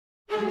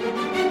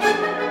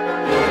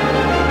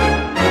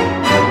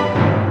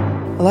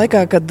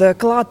Laikā, kad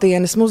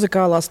klātienes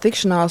muzikālās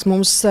tikšanās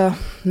mums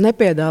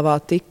nepiedāvā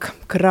tik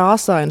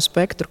krāsainu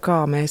spektru,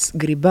 kā mēs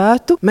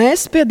gribētu,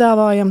 mēs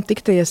piedāvājam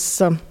tikties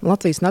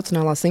Latvijas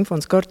Nacionālās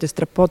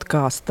orķestra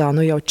podkāstā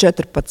jau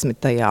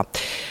 14.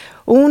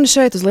 Un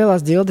šeit uz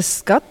lielās ģildes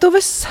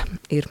skatuves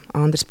ir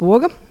Andris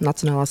Poga,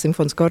 Nacionālās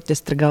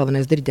orķestra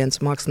galvenais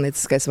diriģents,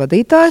 mākslinieciskais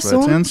vadītājs.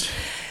 Sveiciens.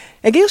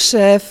 Egīls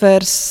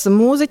Šēfers,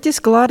 mūziķis,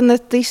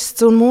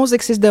 klarnetists un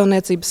mūzikas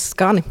izdevniecības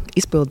Skani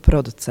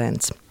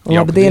izpilddirektors.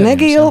 Labdien,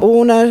 Egīl!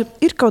 Un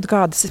ir kaut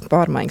kādas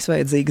pārmaiņas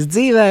vajadzīgas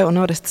dzīvē, un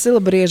Oresta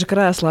Silabrieža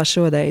krēslā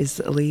šodien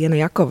Liene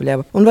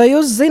Jakovļeva. Un vai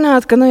jūs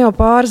zināt, ka jau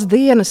pāris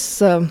dienas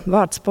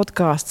vārds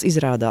podkāsts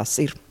izrādās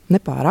ir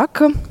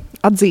nepārāk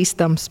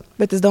atzīstams,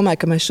 bet es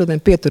domāju, ka mēs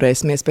šodien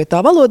pieturēsimies pie tā.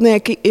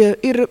 Valodnieki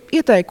ir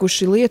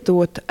ieteikuši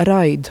lietot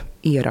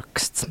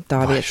raidieraksts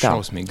tā vietā.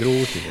 Šausmīgi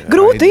grūti.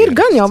 Grūti ir,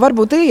 gan jau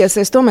varbūt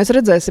iesies, to mēs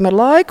redzēsim ar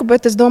laiku,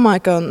 bet es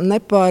domāju, ka ne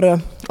par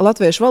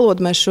latviešu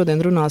valodu mēs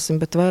šodien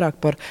runāsim, bet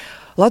vairāk par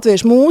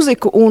latviešu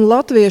mūziku un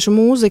latviešu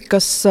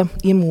mūzikas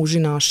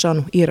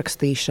iemūžināšanu,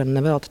 ierakstīšanu.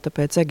 Nevelti,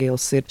 tāpēc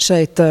Egīls ir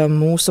šeit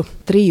mūsu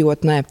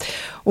trijotnē.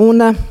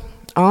 Un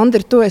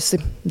Andri, tu esi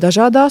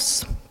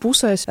dažādās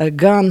pusēs,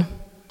 gan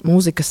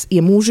mūzikas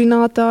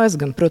iemūžinātājs,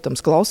 gan,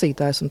 protams,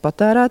 klausītājs un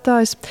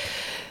patērētājs.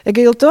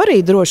 Egīl, tu arī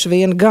droši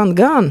vien gan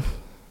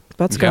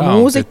pats kā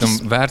mūziķis.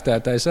 Jā,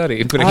 vērtētājs arī.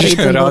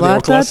 Radio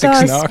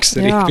Klasikas nāks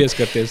arī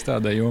pieskarties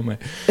tādai jomai.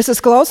 Es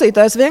esmu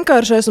klausītājs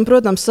vienkāršais un,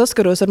 protams,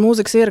 saskaros ar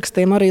mūzikas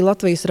ierakstiem arī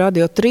Latvijas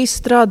Radio 3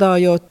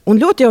 strādājot.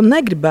 Un ļoti jau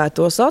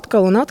negribētos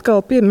atkal un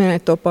atkal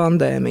pieminēt to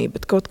pandēmiju,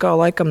 bet kaut kā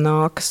laikam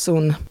nākas.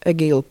 Un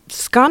Egīl,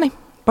 Skani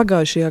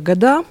pagājušajā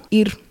gadā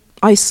ir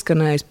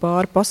aizskanējis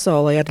pāri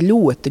pasaulē ar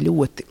ļoti,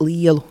 ļoti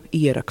lielu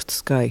ierakstu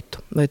skaitu.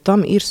 Vai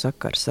tam ir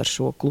sakars ar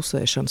šo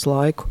klusēšanas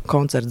laiku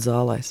koncertu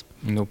zālēs?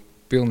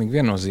 Pilnīgi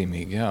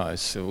viennozīmīgi, jā.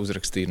 Es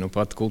uzrakstīju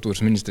pat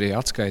kultūras ministrijai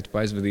atskaitu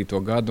pa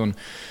aizvadīto gadu un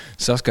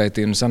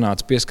saskaitīju un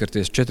sanāca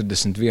pieskarties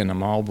 41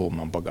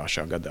 albumam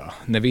pagājušā gadā.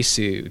 Ne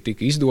visi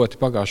tika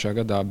izdoti pagājušā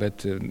gadā,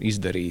 bet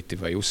izdarīti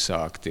vai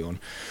uzsākti.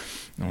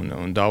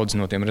 Un daudz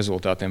no tiem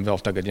rezultātiem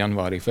vēl tagad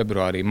janvārī,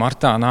 februārī,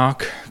 martā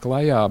nāk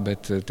klajā,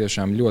 bet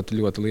tiešām ļoti,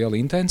 ļoti liela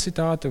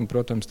intensitāte. Un,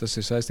 protams, tas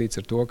ir saistīts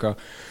ar to, ka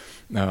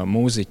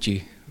mūziķi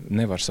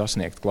nevar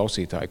sasniegt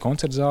klausītāju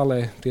koncertzālē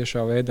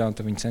tiešā veidā, un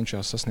tad viņi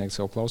cenšas sasniegt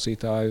savu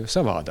klausītāju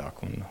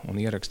savādāk.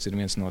 Un ieraksts ir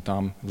viens no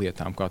tām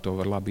lietām, kā to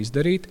var labi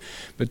izdarīt.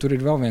 Bet tur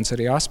ir vēl viens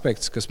arī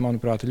aspekts, kas,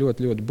 manuprāt, ir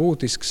ļoti, ļoti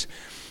būtisks.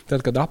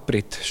 Tad, kad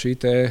aprit šī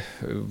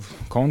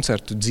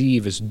koncertu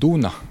dzīves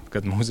duna,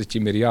 kad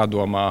mūziķim ir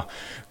jādomā,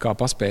 kā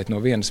paspēt no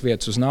vienas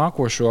vietas uz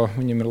nākošo,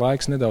 viņam ir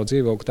laiks nedaudz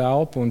ievilkt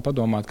telpu un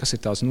padomāt, kas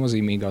ir tās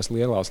nozīmīgās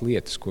lielās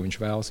lietas, ko viņš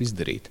vēlas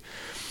izdarīt.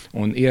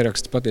 Un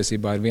ieraksts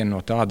patiesībā ir viena no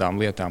tādām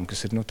lietām,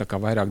 kas ir tā kā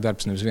vairāk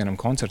darbs nevis vienam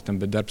koncertam,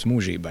 bet darbs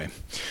mūžībai.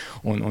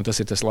 Un tas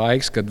ir tas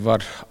laiks, kad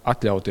var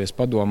atļauties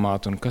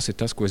padomāt, un kas ir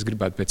tas, ko es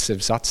gribētu pēc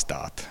sevis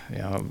atstāt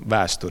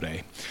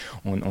vēsturei.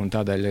 Un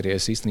tādēļ arī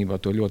es īstenībā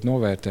to ļoti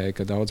novērtēju,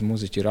 ka daudz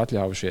mūziķi ir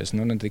atļaujušies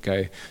ne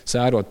tikai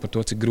sērot par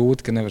to, cik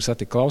grūti, ka nevar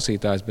satikt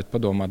klausītājs, bet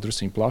padomāt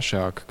drusciņ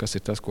plašāk, kas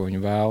ir tas, ko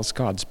viņi vēlas,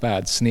 kādas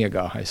pēdas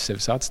sniegā aiz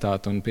sevis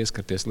atstāt un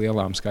pieskarties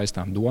lielām,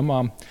 skaistām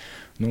domām.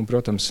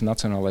 Protams,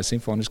 Nacionālais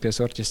simfoniskais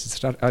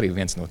orķestrs ir arī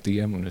viens no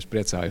tiem, un es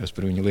priecājos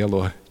par viņu lielo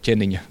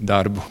ķeniņa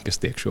darbu,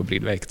 kas tiek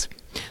šobrīd veikts.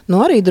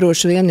 Arī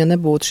droši vien, ja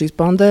nebūtu šīs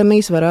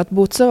pandēmijas, varētu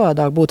būt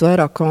savādāk, būtu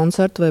vairāk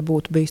koncertu vai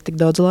būtu bijis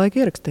tik daudz laika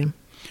ierakstiem.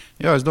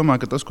 Jā, es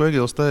domāju, ka tas, ko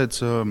Egīls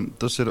teica,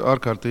 tas ir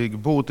ārkārtīgi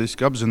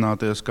būtiski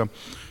apzināties, ka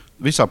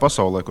visā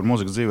pasaulē, kur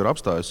mūzikas dzīve ir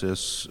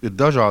apstājusies, ir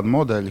dažādi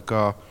modeļi,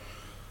 kā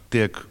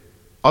tiek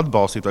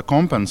atbalstīta vai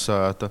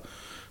kompensēta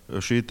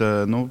šī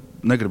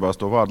negribās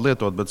to vārdu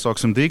lietot, bet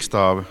sauksim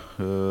dīkstāvi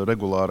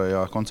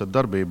regulārajā koncerta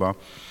darbībā.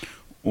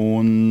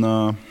 Un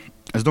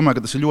es domāju,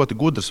 ka tas ir ļoti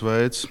gudrs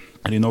veids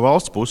arī no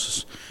valsts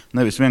puses,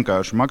 nevis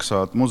vienkārši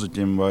maksāt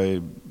muziķim vai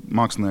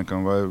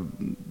māksliniekam vai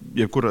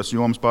jebkuras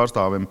jomas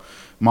pārstāvim,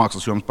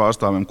 mākslas jomas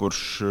pārstāvim,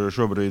 kurš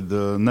šobrīd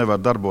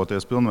nevar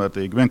darboties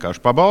pilnvērtīgi,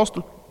 vienkārši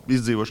pabalstu,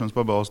 izdzīvošanas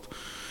pabalstu,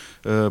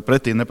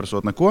 pretī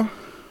neprasot neko.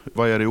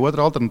 Vai arī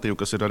otra alternatīva,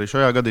 kas ir arī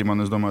šajā gadījumā,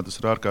 un es domāju,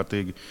 tas ir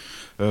ārkārtīgi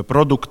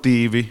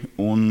produktīvi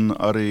un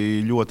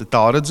arī ļoti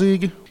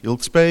tālredzīgi,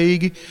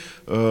 ilgtspējīgi,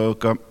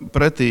 ka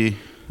pretī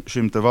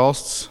šim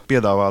valsts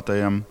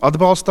piedāvātajam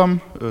atbalstam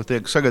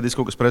tiek sagaidīts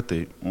kaut kas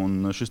pretī.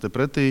 Un šis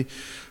pretī,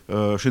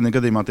 šī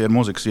gadījumā tie ir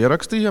mūzikas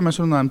ieraksti, ja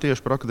mēs runājam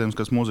tieši par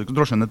akadēmiskās mūzikas,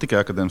 droši vien ne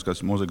tikai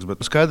akadēmiskās mūzikas,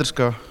 bet skaidrs,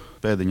 ka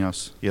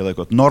pēdiņās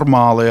ieliekot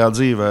normālajā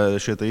dzīvē,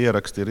 šie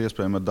ieraksti ir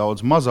iespējami ar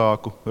daudz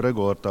mazāku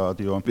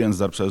regularitāti, jo viens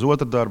darbs aiz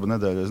otru darbu,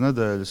 nedēļa aiz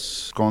nedēļas,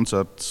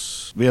 koncerts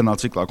vienā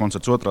ciklā,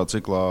 koncerts otrā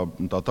ciklā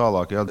un tā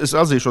tālāk. Jā. Es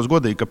atzīšos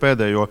godīgi, ka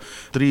pēdējo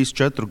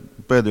 3-4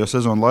 pēdējo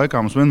sezonu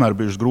laikā mums vienmēr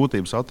bijušas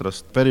grūtības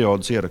atrast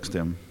periodus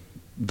ierakstiem.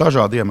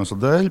 Dažādu iemeslu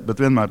dēļ, bet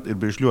vienmēr ir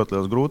bijušas ļoti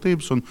lielas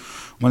grūtības. Un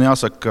man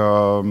jāsaka, ka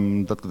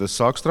tad, kad es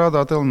sāku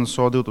strādāt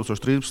LNSO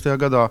 2013.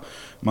 gadā,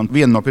 man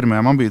viena no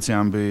pirmajām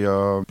ambīcijām bija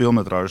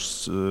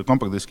pilnmetrāžas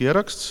kompaktdiska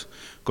ieraksts.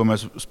 ko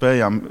mēs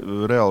spējām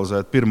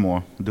realizēt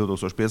pirmo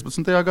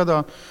 2015.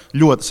 gadā,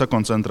 ļoti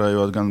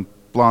sakoncentrējot gan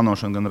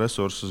plānošanu, gan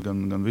resursus,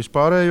 gan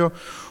vispārējo.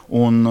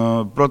 Un,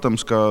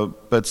 protams, ka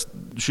pēc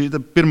šī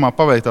pirmā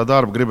paveiktā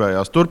darba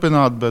gribējās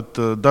turpināt, bet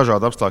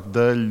dažādu apstākļu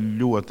dēļ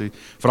ļoti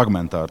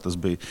fragmentāri tas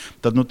bija.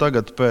 Tad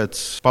tagad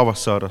pēc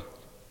pavasara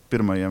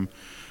pirmajiem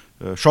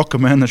šoka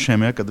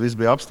mēnešiem, kad viss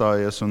bija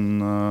apstājies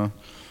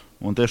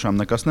un tiešām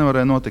nekas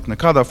nevarēja notikt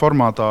nekādā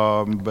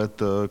formātā,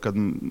 bet kad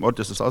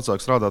orķestrs atsāk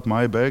strādāt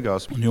māja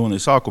beigās un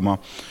jūnija sākumā,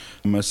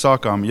 mēs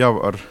sākām jau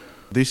ar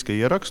diska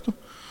ierakstu.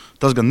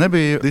 Tas gan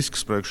nebija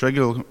disks priekš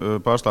Egīla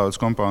pārstāvētas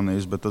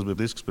kompānijas, bet tas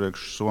bija disks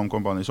priekš Somu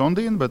kompānijas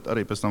Ondīna, bet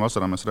arī pēc tam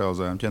vasarā mēs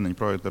realizējām Ķeniņa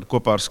projektu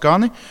kopā ar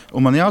Skani.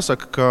 Un man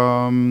jāsaka, ka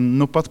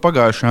pat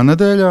pagājušajā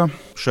nedēļā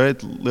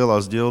šeit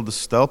Lielās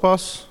ģildes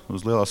telpās,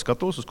 uz lielās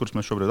skatuves, uz kuras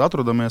mēs šobrīd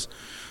atrodamies,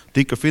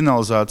 tika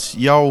finalizēts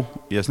jau,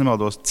 ja es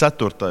nemaldos,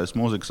 4.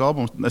 mūzikas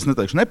albums. Es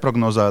neteikšu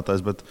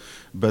neprognozētais,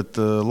 bet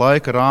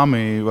laika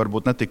rāmī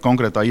varbūt netika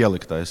konkrētā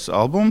ieliktais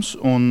albums.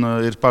 Un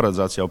ir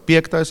paredzēts jau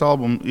 5.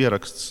 albums,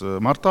 ieraksts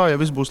martā,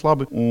 ja viss būs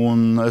labi.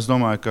 Un es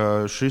domāju, ka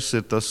šis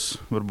ir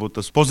varbūt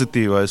tas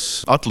pozitīvais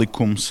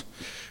atlikums,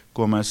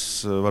 ko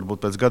mēs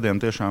varbūt pēc gadiem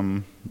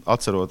tiešām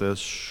atceroties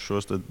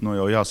šos,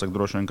 jau jāsaka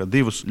droši vien, ka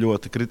 2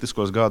 ļoti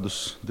kritiskos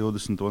gadus,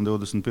 20. un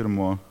 21.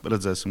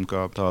 redzēsim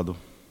kā tādu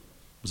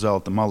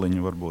zelta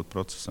maliņu varbūt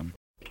procesam.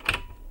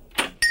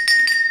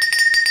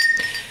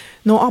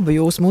 No abu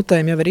jūsu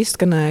mutēm jau ir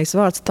izskanējis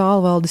vārds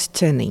Tālivalžas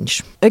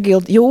Ķeniņš.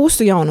 Egīl,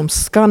 jūsu jaunums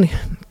Skani,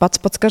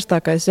 pats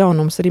karstākais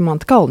jaunums ir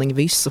Imanta Kalniņa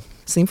visu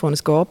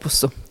simfonisko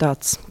opusu,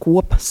 tāds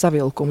kopa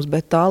savilkums,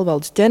 bet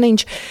Tālivalžas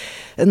Ķeniņš,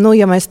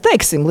 ja mēs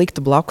teiksim,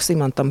 liktu blakus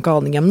Imantam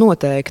Kalniņam,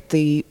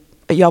 noteikti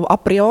jau a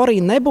priori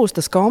nebūs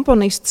tas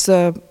komponists,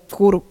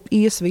 kuru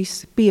ies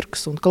visi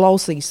pirks un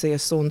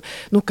klausīsies, un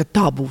ka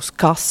tā būs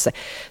kase.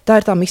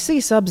 Tā ir tā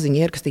misijas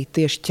apziņa ierakstīt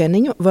tieši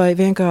Ķeniņu, vai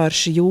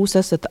vienkārši jūs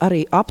esat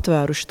arī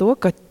aptvēruši to,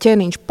 ka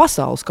Ķeniņš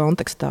pasaules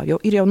kontekstā, jo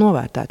ir jau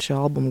novērtēti šie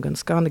albumi, gan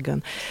Skani,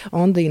 gan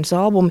Ondīnas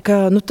albumi,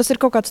 ka tas ir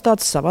kaut kāds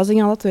tāds savā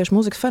ziņā latviešu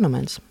mūzikas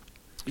fenomens.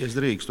 Ja es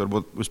drīkstu,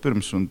 varbūt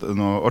vispirms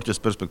no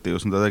orķestra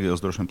perspektīvas, un tad Egīls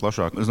droši vien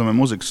plašāk. Es domāju,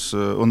 mūzikas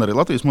un arī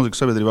Latvijas mūzikas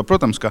sabiedrībā,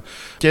 protams, ka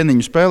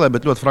Ķeniņu spēlē,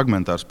 bet ļoti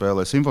fragmentāri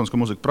spēlē. Simfonisko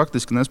mūziku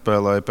praktiski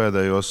nespēlēja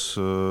pēdējos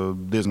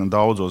diezgan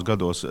daudzos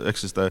gados.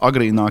 Eksistē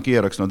agrīnāk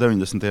ieraksti no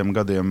 90.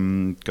 gadiem,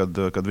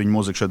 kad viņa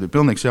mūzika šeit bija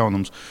pilnīgs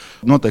jaunums.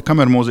 Noteikti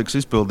kameru mūzikas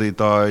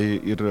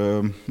izpildītāji ir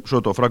šo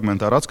to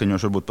fragmentāri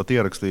atskaņojuši, varbūt pat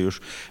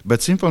ierakstījuši.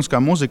 Bet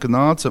simfoniskā mūzika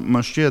nāca,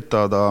 man šķiet,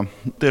 tādā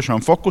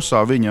tiešām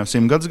fokusā viņa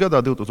 100.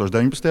 gadā,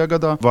 2019.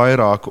 gadā,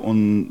 vairāk. Un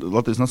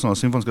Latvijas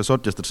Nacionālās simfoniskais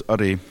orķestrs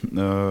arī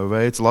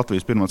veica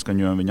Latvijas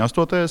pirmatskaņojumu viņa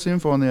 8.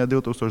 simfonijā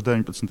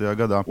 2019.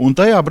 gadā. Un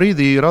tajā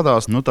brīdī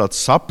radās tāds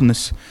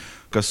sapnis,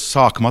 kas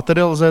sāk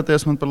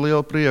materializēties man par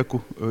lielu prieku,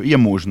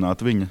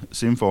 iemūžināt viņa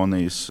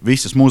simfonijas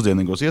visas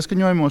mūsdienīgos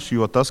ieskaņojumos,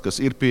 jo tas, kas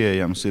ir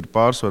pieejams, ir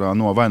pārsvarā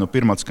no vai nu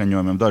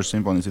pirmatskaņojumiem. Dažas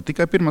simfonijas ir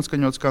tikai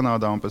pirmatskaņotas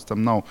Kanādā, un pēc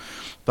tam nav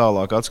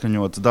tālāk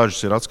atskaņotas.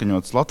 Dažas ir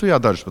atskaņotas Latvijā,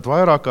 dažas pat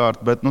vairāk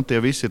kārt, bet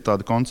tie visi ir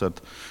tādi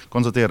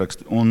koncerti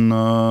ieraksti. Un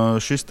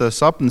šis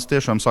sapnis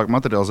tiešām sāk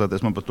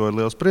materializēties, man par to ir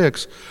liels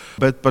prieks.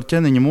 Bet par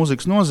Ķeniņa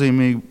mūzikas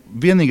nozīmīgi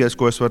vienīgais,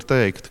 ko es varu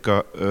teikt,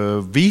 ka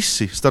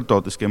visi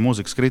starptautiskie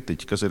mūzikas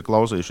kritiķi, kas ir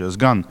klausījušies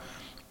gan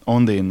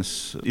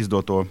Ondīnas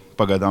izdoto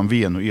pagaidām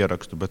vienu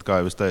ierakstu, bet, kā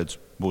jau es teicu,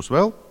 būs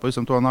vēl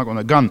pavisam to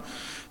nākotnē, gan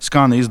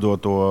Skani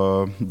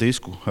izdoto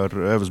disku ar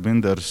Evas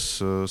Binderes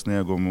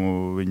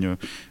sniegumu viņu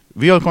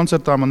vielu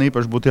koncertā, man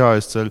īpaši būtu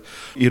jāizceļ.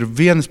 Ir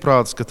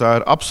vienisprātis, ka tā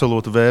ir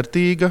absolūti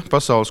vērtīga,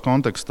 pasaules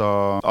kontekstā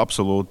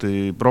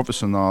absolūti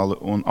profesionāli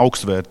un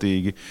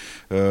augstvērtīgi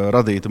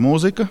radīta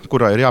mūzika,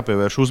 kurā ir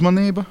jāpievērš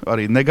uzmanība,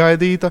 arī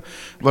negaidīta,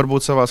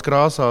 varbūt savās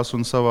krāsās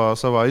un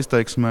savā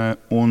izteiksmē.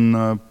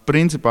 Un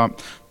principā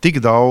tik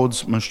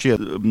daudz, man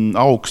šķiet,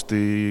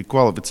 augsti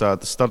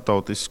kvalificētas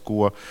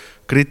startautisko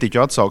kritiķu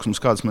atsauksmes,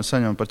 kādas mēs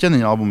saņemam par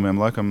Ķeniņa albumiem,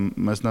 laikam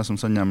mēs neesam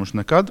saņēmuši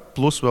nekad.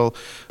 Plus vēl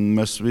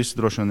mēs visi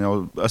droši vien jau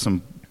esam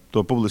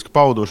to publiski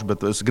pauduši,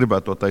 bet es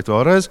gribētu to teikt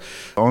vēlreiz.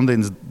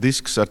 Ondīnas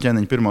disks ar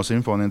Ķeniņa 1.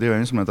 simfoniju 2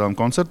 instrumentāliem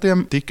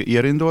koncertiem tika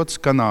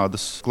ierindots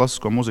Kanādas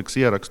klasisko mūzikas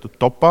ierakstu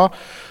topā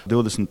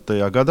 20.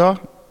 gadā.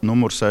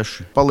 Numur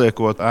 6.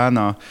 Paliekot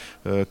ēnā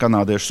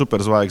kanādiešu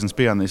superzvaigznes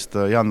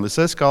pianista Jāna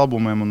Liseska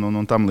albumiem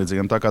un tam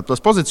līdzīgiem. Tā kā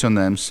tas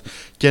pozicionējums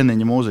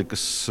Ķeniņa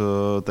mūzikas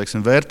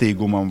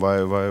vērtīgumam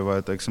vai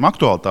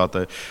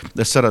aktualitātei,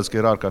 es ceru,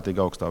 ka ir ārkārtīgi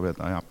augstā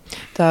vietā. Jā.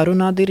 Tā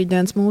runā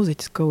diriģents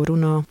mūziķis, ko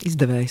runā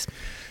izdevējs.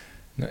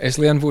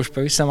 Es Liene būšu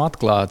pavisam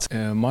atklāts.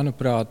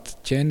 Manuprāt,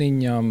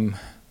 Ķeniņam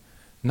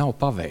nav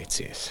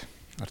paveicies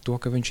ar to,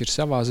 ka viņš ir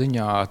savā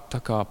ziņā tā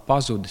kā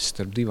pazudis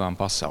starp divām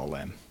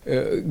pasaulēm.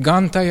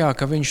 Gan tajā,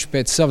 ka viņš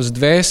pēc savas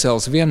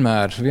dvēseles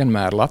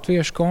vienmēr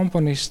latviešu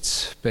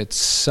komponists, pēc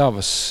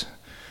savas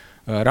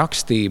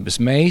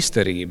rakstības,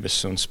 meistarības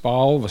un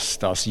spalvas,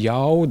 tās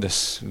jaudas,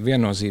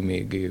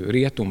 viennozīmīgi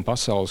rietumu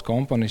pasaules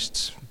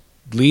komponists,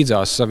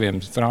 līdzās saviem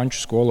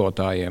franču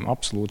skolotājiem,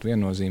 absolūti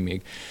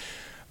viennozīmīgi.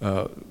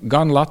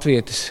 Gan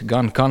latvietis,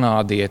 gan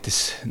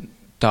kanādietis,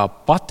 tā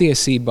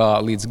patiesībā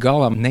līdz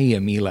galam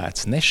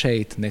neiemīlēts ne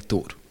šeit, ne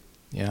tur.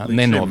 Jā,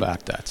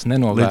 nenovērtēts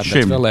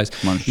vēlreiz.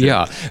 Jā,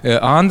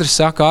 Andris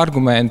saka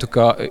argumentu,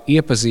 ka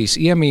iepazīs,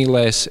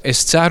 iemīlēs.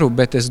 Es ceru,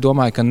 bet es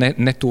domāju, ka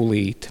ne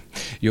tūlīt.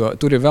 Jo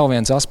tur ir vēl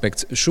viens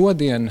aspekts.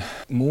 Šodien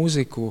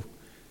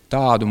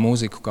tādu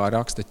mūziku, kā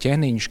raksta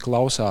Ķeniņš,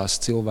 klausās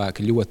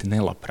cilvēki ļoti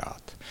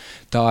nelabprāt.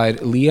 Tā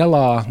ir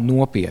lielā,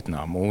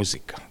 nopietnā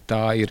mūzika.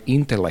 Tā ir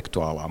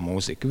intelektuālā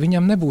mūzika.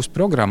 Viņam nebūs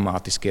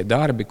programmātiskie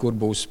darbi, kur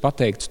būs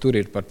pateikts, tur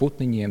ir par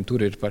putniņiem,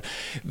 tur ir par...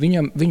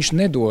 Viņš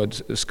nedod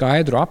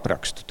skaidru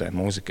aprakstu tai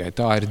mūzikai.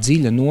 Tā ir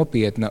dziļa,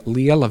 nopietna,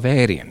 liela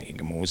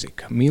vērienīga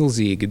mūzika.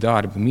 Milzīgi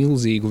darbi,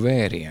 milzīgu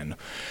vērienu.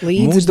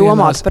 Līdz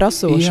domāt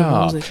prasoša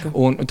mūzika.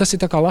 Un tas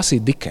ir tā kā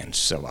lasīt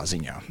Dikensu savā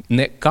ziņā.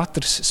 Ne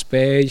katrs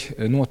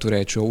spēj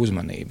noturēt šo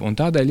uzmanību. Un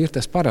tādēļ ir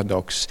tas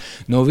paradoks.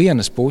 No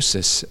vienas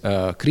puses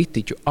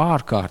kritiķu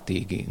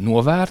ārkārtīgi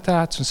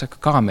novērtēts un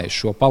saka, kā mēs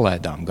šo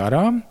palaidām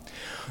garām.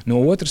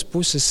 No otras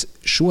puses,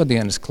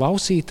 šodienas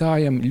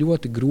klausītājam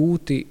ļoti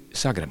grūti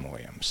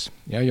sagremojams.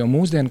 Ja, jo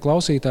mūsdienu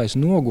klausītājs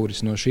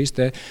noguris no šīs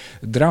te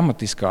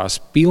dramatiskās,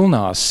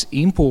 pilnās,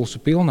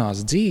 impulsu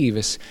pilnās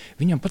dzīves,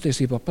 viņam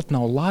patiesībā pat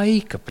nav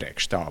laika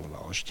priekš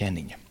Tālivalža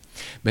Ķeniņa.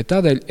 Bet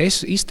tādēļ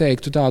es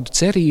izteiktu tādu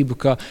cerību,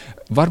 ka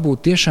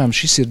varbūt tiešām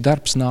šis ir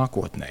darbs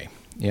nākotnei.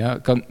 Ja,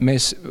 ka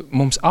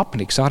mums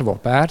apniks Arvo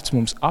Pērts,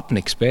 mums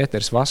apniks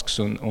Pēters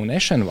Vasks un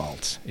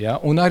Ešenvalds, ja,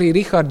 un arī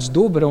Rihards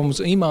Dubra un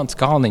Imants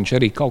Kalniņš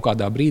arī kaut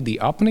kādā brīdī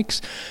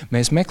apniks.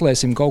 Mēs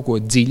meklēsim kaut ko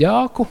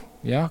dziļāku,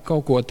 ja,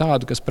 kaut ko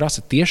tādu, kas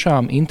prasa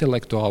tiešām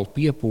intelektuālu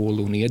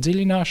piepūli un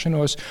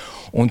iedziļināšanos,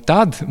 un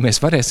tad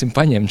mēs varēsim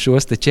paņemt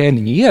šos te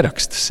Ķēniņa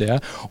ierakstus,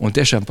 ja, un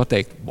tiešām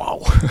pateikt,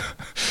 wow!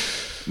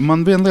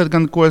 Man viena lieta,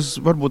 gan, ko es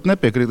varbūt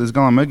nepiekrītu līdz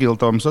galam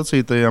Egīlam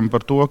sacītajam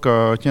par to, ka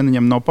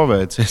Ķeniņam nav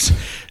paveicies.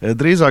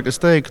 Drīzāk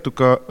es teiktu,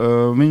 ka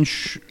viņš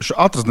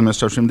atrastamies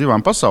ar šīm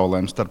divām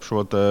pasaulēm, starp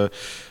šo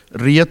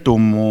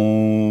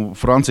rietumu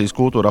Francijas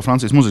kultūrā,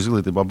 Francijas mūzikas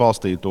izglītībā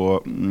balstīto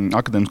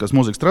akadēmiskās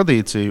mūzikas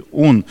tradīciju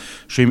un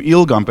šīm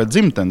ilgām pēc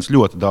dzimtenes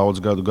ļoti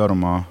daudz gadu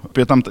garumā.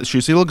 Pie tam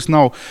šīs ilgas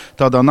nav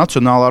tādā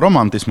nacionālā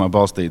romantismā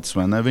balstītas,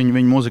 vai ne?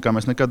 Viņu mūzikā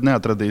mēs nekad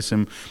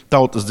neatradīsim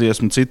tautas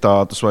dziesmu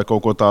citātus vai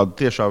kaut ko tādu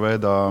tiešā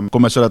veidā,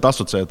 ko mēs varētu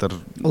asociēt ar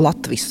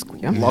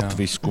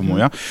latviskumu.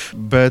 Ja?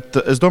 Bet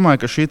es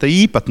domāju, ka šī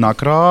īpatnā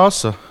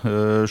krāsa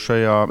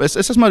šajā... Es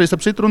esmu arī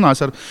starp citu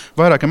runājis ar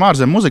vairākiem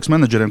ārzemju mūzikas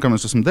menedžeriem, kam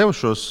mēs esam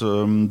devušos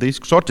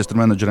diskus orķestra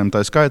menedžeriem tā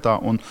skaitā.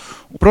 Un,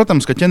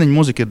 protams, ka Ķeniņa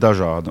mūzika ir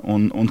dažāda.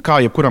 Un kā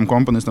jebkuram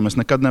komponistam es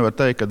nekad nevaru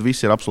teikt, ka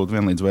viss ir absolūti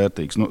vienlīdz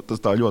vērtīgs. Nu,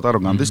 tas tā ļoti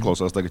aroganti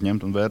izklausās tagad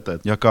ņemt un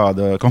vērtēt. Ja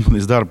kāda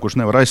komponijas darba, kurš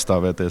nevar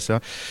aizstāvēties,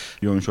 ja,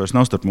 jo viņš vairs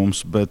nav starp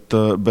mums. Bet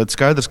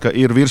skaidrs, ka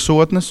ir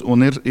virsotnes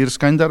un ir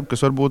skaņdarbi,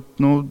 kas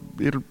varbūt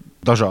ir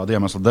dažādi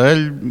iemesli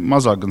dēļ,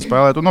 mazāk gan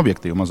spēlēt un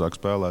objektīvi mazāk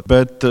spēlēt.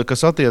 Bet,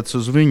 kas attiecas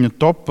uz viņu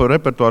top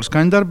repertuāru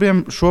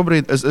skaņdarbiem,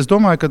 šobrīd es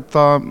domāju,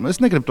 ka es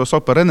negribu to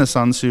saukt par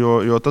renesansi,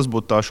 jo tas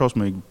būtu tā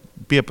šausmīgi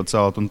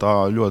piepacelt un tā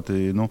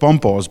ļoti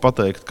pompozi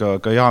pateikt, ka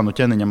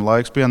Ķeniņam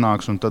laiks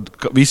pienāks un tad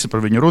visi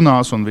par viņu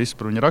runās un visi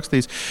par viņu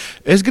rakstīs.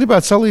 Es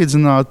gribētu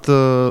salīdzināt,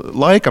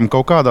 laikam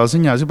kaut kādā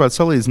ziņā,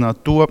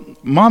 salīdzināt to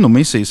manu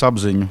misijas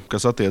apziņu,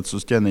 kas attiecas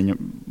uz Ķeniņa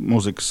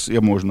mūzikas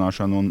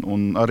iemūžināšanu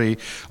un arī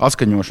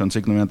atskaņošanu,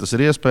 cik vien tas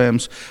ir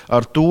iespējams,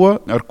 ar to,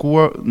 ar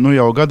ko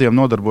jau gadiem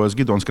nodarbojas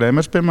Gidons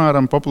Krēmers,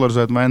 piemēram,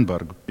 popularizēt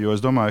Veinbergu. Jo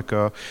es domāju,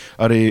 ka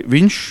arī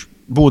viņš,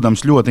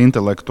 būdams ļoti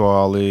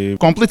intelektuāli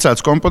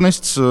komplicēts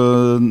komponists,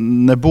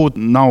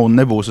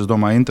 nebūs, es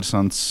domāju,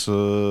 interesants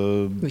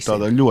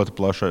tādā ļoti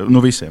plašai,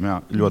 visiem, jā,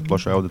 ļoti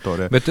plašai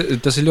auditorijai. Bet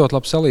tas ir ļoti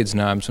labs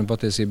salīdzinājums, un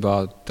patiesībā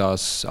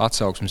tās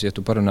atsauksmes, ja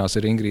tu parunāsi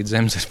ar Ingrīdu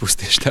Zemzes, būs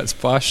tieši tāds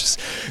pašas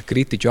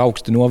kritiķu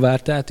augstu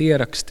novērtēti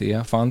ieraksti,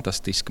 ja,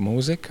 fantastiska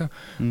mūzika,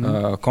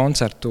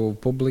 koncertu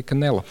publika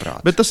nelabprāt.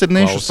 Bet tas ir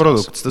nišas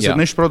produkts, ir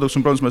nišas produkts,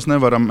 un, protams, mēs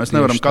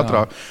nevaram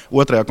katrā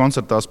otrajā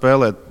koncertā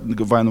spēlēt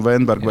vai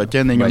Veinbergu vai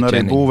Ķeniņu, un arī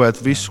būvēt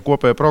visu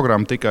kopējo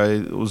programmu tikai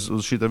uz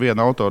šī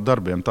viena autora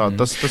darbiem.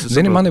 Tas ir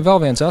Zini, man ir vēl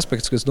viens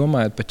aspekts, kas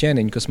domājot par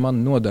Ķeniņu, kas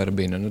man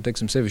nodarbina,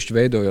 sevišķi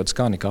veidojot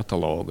Skani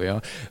katalogu. Ja?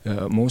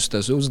 Mūsu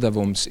tas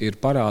uzdevums ir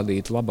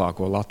parādīt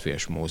labāko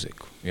latviešu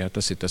mūziku. Ja?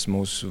 Tas ir tas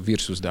mūsu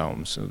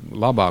virsuzdevums.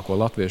 Labāko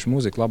latviešu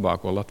mūziku,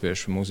 labāko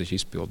latviešu mūziķu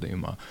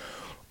izpildījumā.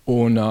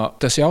 Un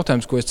tas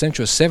jautājums, ko es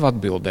cenšos sev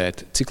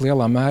atbildēt, cik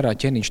lielā mērā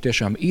Ķeniņš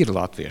tiešām ir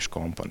latviešu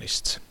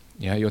komponists.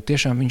 Ja, jo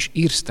tiešām viņš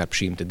ir starp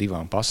šīm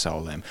divām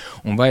pasaulēm.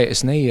 Un vai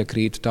es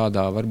neiekrītu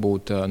tādā,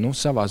 varbūt,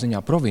 savā ziņā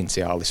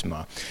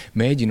provinciālismā,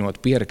 mēģinot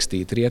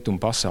pierakstīt rietumu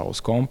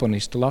pasaules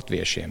komponistu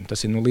latviešiem.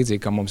 Tas ir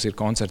līdzīgi, kā mums ir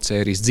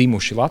koncertsērijas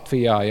dzimuši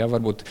Latvijā. Ja,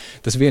 varbūt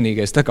tas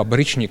vienīgais, tā kā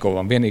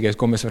Bričņikovam, vienīgais,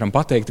 ko mēs varam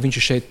pateikt,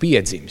 viņš ir šeit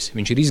piedzimis.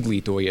 Viņš ir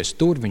izglītojies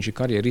tur, viņš ir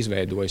karjeru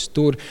izveidojis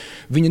tur.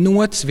 Viņa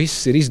notis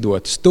visas ir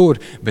izdotas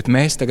tur, bet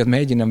mēs tagad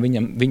mēģinam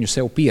viņu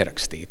sev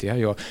pierakstīt. Ja,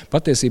 jo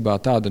patiesībā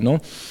tāda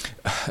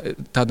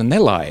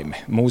nelaime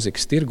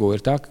mūzikas tirgu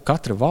ir tā, ka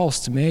katra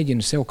valsts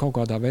mēģina sev kaut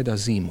kādā veidā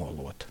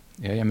zīmolot.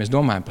 Ja mēs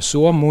domājam par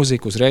somu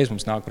mūziku, uzreiz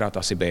mums nāk prātā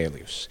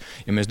Sibelius.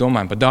 Ja mēs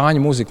domājam par dāņu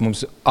mūziku,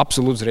 mums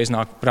absolūti uzreiz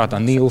nāk prātā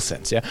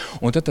Nilsens. Ja?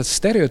 Un tad tas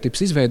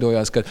stereotips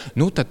izveidojās, ka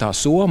tad tā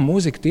somu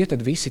mūzika tie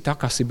tad visi tā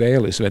kā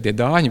Sibelius, vai tie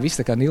dāņi visi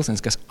tā kā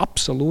Nilsens, kas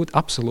absolūti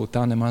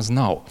tā nemaz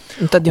nav.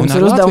 Un tad jums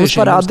ir uzdevums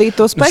parādīt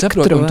to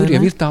spektru. Un tur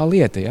jau ir tā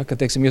lieta, ja, ka,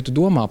 teiksim, ja tu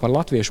domā par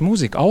latviešu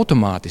mūziku,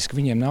 automātiski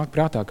viņiem nāk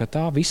prātā, ka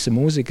tā visa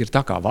mūzika ir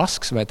tā kā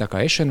Vasks, vai tā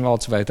kā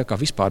Ešenvalds, vai tā kā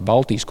vispār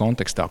Baltijas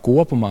kontekstā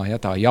kopumā,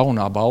 ja, tā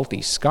jaunā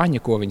Baltijas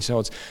skaņa, ko viņi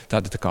sauc,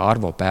 tāda tā kā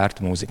Arvo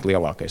Pērta mūzika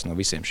lielākais no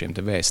visiem šiem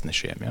te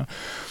vēstnešiem. Ja.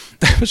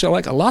 Pašā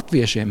laikā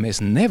latviešiem mēs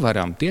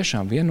nevaram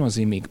tiešām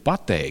viennozīmīgi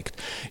pateikt,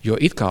 jo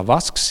it kā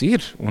Vasks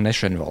ir, un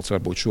Ešenvalds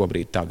varbūt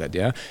šobrīd tagad,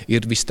 ja,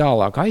 ir vis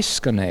tālāk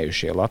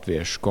aizskanējušie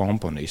latviešu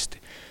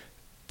komponisti.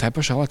 Tā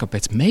pašā laikā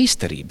pēc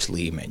meistarības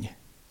līmeņa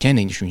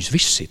Ķeniņš viņus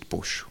visus sit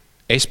pušu.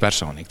 Es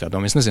personīgi tā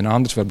domāju, es nezinu,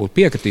 Andris varbūt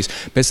piekritīs,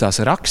 pēc tās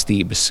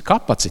rakstības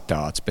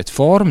kapacitātes, pēc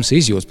formas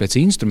izjūtas, pēc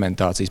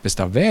instrumentācijas, pēc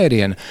tā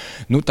vēriena,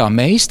 tā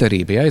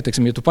meistarība, ja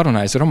tu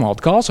parunājies ar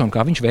Romualdu Kalsonu,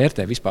 kā viņš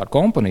vērtē vispār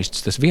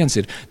komponistus, tas viens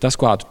ir tas,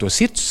 kā tu to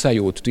sirds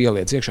sajūtu, tu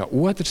ieliec iekšā,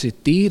 otrs ir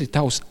tīri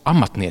tavs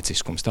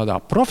amatnieciskums, tādā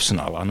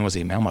profesionālā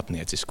nozīmē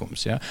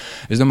amatnieciskums. Ja.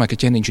 Es domāju, ka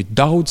Ķeniņš ir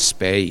daudz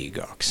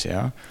spējīgāks.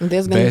 Ja.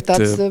 Diezgan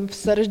tāds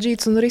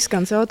sarežģīts un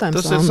riskants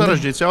jautājums. Tas ir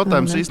sarežģīts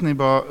jautājums,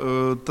 īstenībā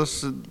tas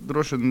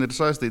droši vien ir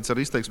saistīts ar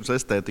izteiksmes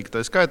estētika.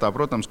 Tā skaitā,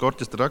 protams, ka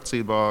orķestra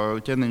rakstībā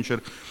Ķeniņš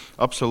ir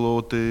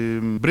absolūti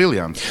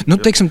briljants.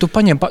 Teiksim, tu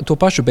paņem to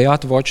pašu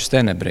Beātu Vočas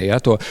Tenebrē, ja,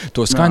 to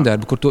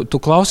skaņdarbu, kur tu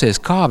klausies,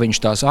 kā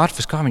viņš tās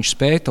arfas, kā viņš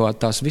spēj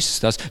tās visas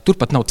tās,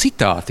 turpat nav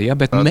citāti, ja,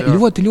 bet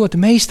ļoti,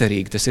 ļoti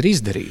meistarīgi tas ir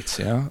izdarīts.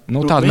 Ja.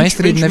 Tāda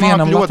meistarība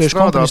nevienam latviešu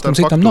komponistam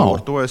citam nav.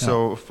 To es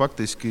jau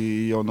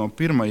faktiski jau no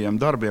pirmajiem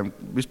darbiem,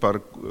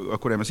 vispār,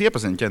 kuriem es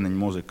iepazinu Ķeniņa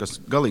mūziku, kas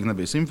galīgi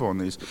nebija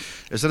simfonijas,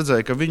 es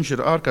redzēju, ka viņš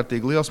ir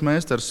ārkārtīgi liels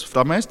meistars.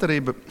 Tā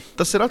meistarība,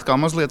 tas ir atkal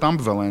mazliet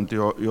ambivalenti,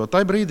 jo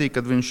tai brīdī,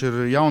 kad viņš ir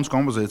jauns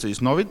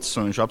kompozīcijas novicis,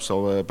 un viņš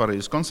absolvē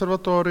Parīzes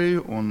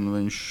konservatoriju, un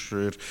viņš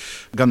ir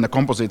gan ne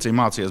kompozīciju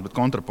mācījies, bet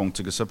kontrapunkts,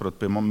 cik es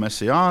saprotu, pie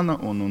Mesijāna,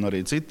 un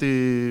arī citi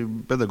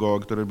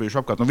pedagogi tur ir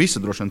bijuši apkārt.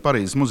 Visa droši vien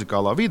Parīzes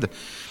muzikālā vide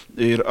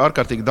ir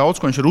ārkārtīgi daudz,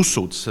 ko viņš ir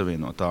uzsūcis sevī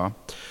no tā.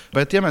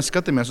 Bet, ja mēs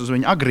skatāmies uz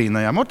viņa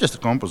agrīnajām orķestra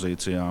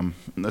kompozīcijām,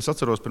 es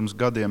atceros pirms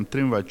gadiem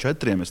 3 vai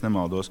 4, es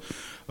nemaldos,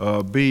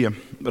 bija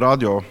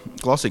radio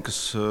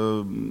Klasikas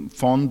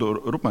fondu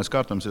rupmais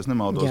kārtums, ja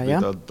nemaldos,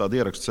 bija tāda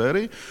ierakstu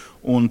sērija.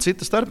 Un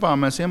cita starpā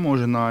mēs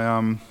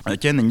iemūžinājām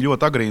Ķeniņa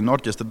ļoti agrīnu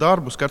orķestra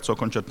darbu Scherzo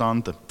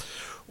koncertante.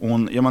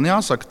 Un, ja man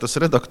jāsaka, tas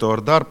redaktora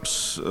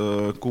darbs,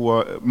 ko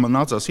man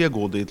nācās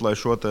ieguldīt, lai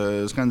šo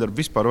skaņdarbu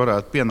vispār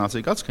varētu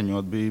pienācīgi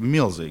atskaņot, bija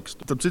milzīgs.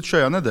 Tāpēc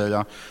šajā nedēļā,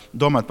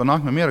 domājot par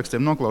nākamajiem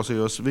ierakstiem,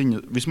 noklausījos viņa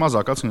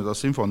vismazāk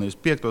atskaņotās simfonijas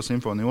 5.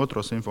 simfoniju,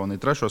 2.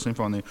 simfoniju, 3.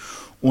 simfoniju.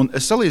 Un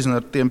es salīdzinu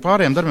ar tiem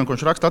pārējiem darbiem, ko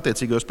viņš raksta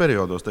attiecīgajos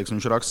periodos. Teiksim,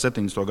 viņš raksta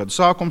 70. gadu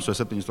sākums, vai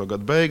 70.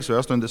 gadu beigas, vai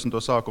 80.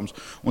 sākums.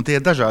 Un tie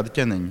ir dažādi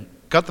ķeniņi.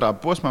 Katrā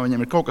posmā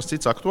viņam ir kaut kas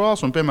cits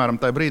aktuāls, un,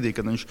 piemēram, tajā brīdī,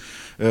 kad viņš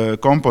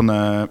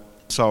komponē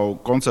savu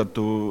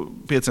koncertu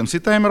 5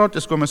 sitējiem ar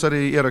orķestru, ko mēs arī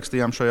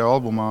ierakstījām šajā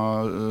albumā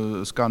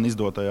Skani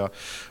izdotajā.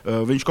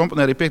 Viņš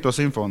komponē arī 5.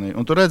 simfoniju.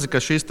 Un tu redzi,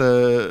 ka šīs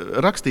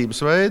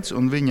rakstības veids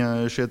un viņa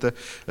šie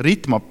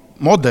ritma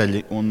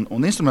modeļi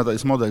un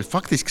instrumentālais modeļi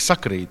faktiski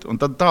sakrīt. Un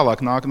tad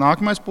tālāk nāk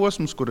nākamais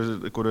posms, kur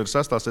ir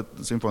 6.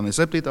 simfonija,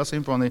 7.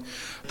 simfonija.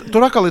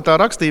 Tur atkal ir tā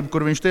rakstība,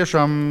 kur viņš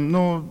tiešām,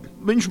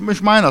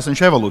 viņš mainās,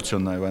 viņš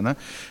evolucionē, vai ne?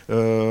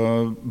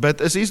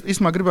 Bet es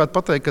īstenībā gribētu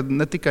pateikt, ka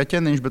ne tikai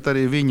Ķeniņš, bet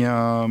arī viņa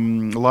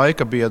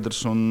laika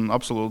biedrs un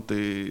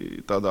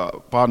absolūti tādā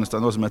pārnestā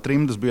nozīmē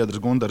trimdas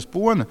biedrs Gundars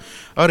Pone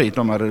arī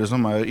tomēr, es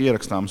domāju,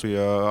 ierakstāms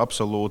bija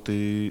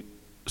absolūti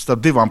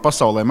starp divām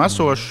pasaulēm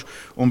esošs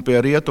un pie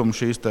rietumu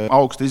šīs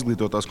augsti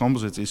izglītotās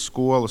kompozīcijas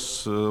skolas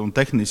un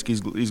tehniski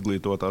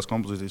izglītotās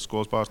kompozīcijas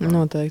skolas pārstāvjiem.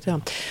 Noteikti, jā.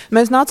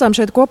 Mēs nācām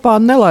šeit kopā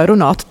ne lai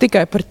runātu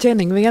tikai par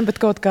Ķeniņu vien,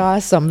 bet kaut kā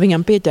esam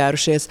viņam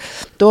pieķērušies.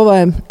 To vai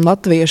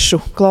latviešu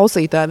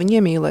klausītāji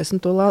viņi iemīlēs,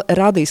 un to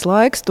rādīs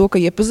laiks, to,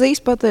 ka iepazīs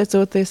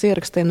pateicoties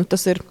ierakstiem,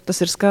 tas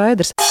ir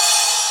skaidrs.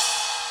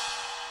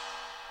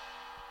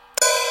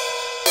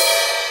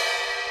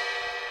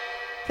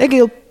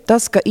 Egīl,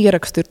 tas, ka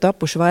ieraksti ir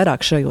tapuši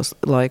vairāk šajos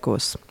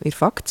laikos, ir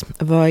fakts,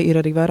 vai ir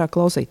arī vairāk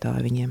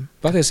klausītāji viņiem?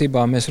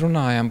 Patiesībā mēs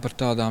runājam par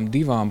tādām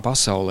divām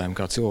pasaulēm,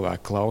 kā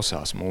cilvēki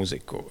klausās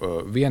mūziku.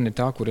 Viena ir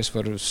tā, kur es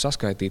varu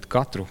saskaitīt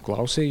katru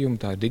klausījumu,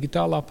 tā ir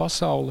digitālā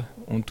pasaule,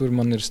 un tur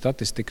man ir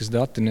statistikas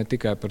dati ne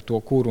tikai par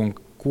to, kur un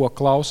ko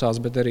klausās,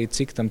 bet arī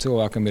cik tam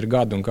cilvēkam ir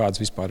gadi un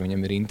kāds vispār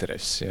viņam ir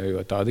intereses. Ja,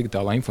 jo tā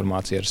digitālā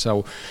informācija ar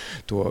savu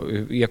to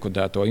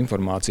iekodēto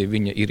informāciju,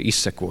 viņa ir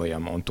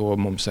izsekojama, un to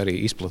mums arī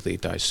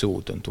izplatītājs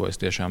sūta, un to es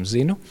tiešām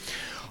zinu.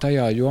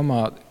 Tajā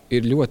jomā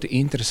ir ļoti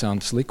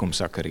interesantas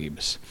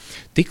likumsakarības.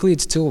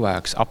 Tiklīdz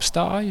cilvēks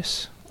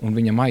apstājas un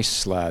viņam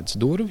aizslēdz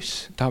durvis,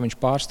 tā viņš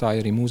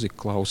pārstāja arī mūziku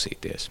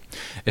klausīties.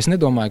 Es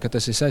nedomāju, ka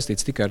tas ir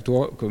saistīts tikai ar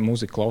to, ka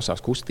mūzika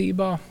klausās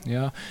kustībā,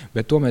 ja,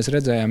 bet to mēs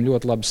redzējām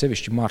ļoti labi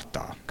sevišķi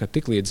martā, kad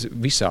tiklīdz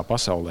visā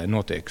pasaulē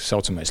notiek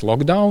saucamais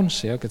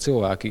lockdowns, ja, kad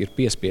cilvēki ir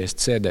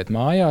piespiesti sēdēt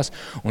mājās,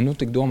 un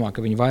tik domā,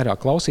 ka viņi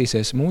vairāk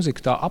klausīsies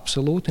mūziku, tā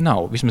absolūti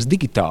nav. Vismaz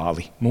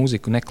digitāli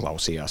mūziku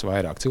neklausījās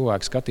vairāk.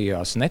 Cilvēki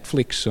skatījās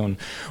Netflix un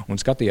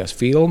skatījās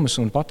filmas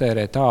un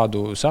patērē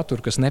tādu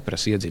saturu, kas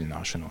neprasa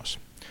iedziļināšanos.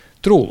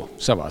 Trūlu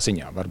savā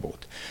ziņā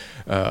varbūt.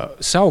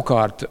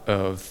 Savukārt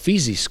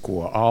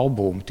fizisko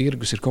albumu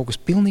tirgus ir kaut kas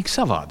pilnīgi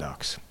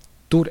savādāks.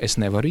 Tur es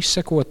nevaru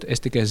izsekot,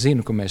 es tikai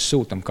zinu, ka mēs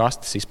sūtam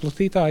kastes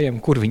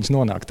izplatītājiem, kur viņas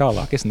nonāk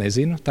tālāk, es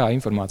nezinu, tā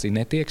informācija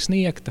netiek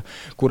sniegta,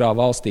 kurā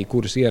valstī,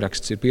 kuras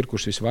ieraksts ir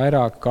pirkuši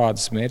visvairāk,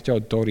 kādas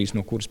mērķauditorijas,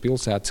 no kuras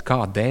pilsētas,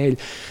 kādēļ.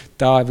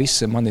 Tā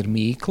visa man ir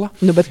mīkla.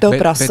 Bet tev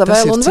prasa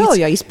vēl un vēl,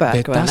 ja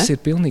izpērk, vai ne? Tas ir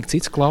pilnīgi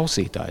cits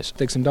klausītājs.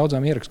 Teiksim,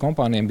 daudzām ierakstu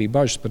kompānijām bija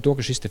bažas par to,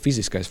 ka šis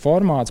fiziskais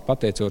formāts,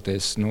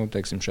 pateicoties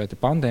šai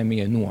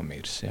pandēmijai,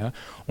 nomirs. Ja?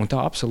 Un tā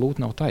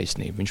absolūti nav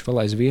taisnība. Viņš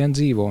vēl aizvien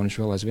dzīvo un viņš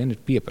vēl aizvien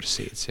ir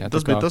pieprasīts. Ja?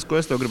 Tas bija tas, ko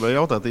es tev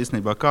gribēju jautāt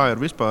īstenībā, kā ir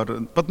vispār,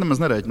 pat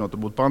nemaz nerēķinot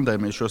būt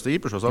pandēmijas šos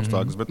īpašos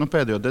apstākļus, bet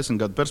pēdējo 10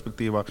 gadu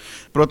perspektīvā,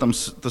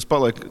 protams, tas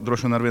paliek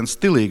droši vien arvien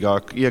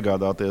stilīgāk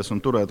iegādāties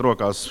un turēt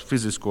rokās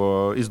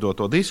fizisko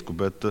izdoto disku,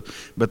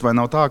 bet vai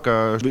nav tā, ka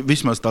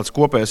vismaz tāds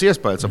kopējs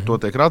iespējas ap to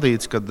tiek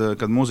radīts,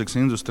 kad mūzikas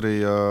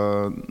industrija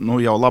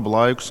jau labu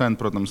laiku sen,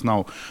 protams,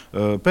 nav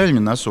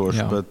peļņu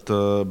nesoša,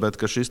 bet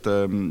ka šis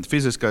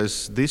fiziskais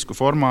disku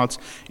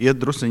formāts iet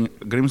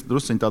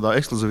drusciņ tādā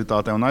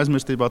ekskluzivitātē un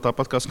aizmirstībā,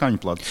 tāpat kā skaņu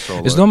plates.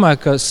 Es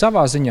domāju, ka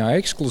savā ziņā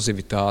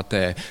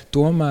ekskluzivitātē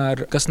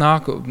tomēr, kas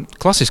nāk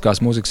klasiskās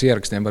mūzikas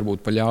ierakstiem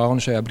varbūt pa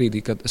ļaunu šajā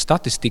brīdī, kad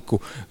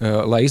statistiku,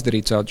 lai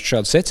izdarītu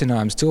šādu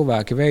secinājumus,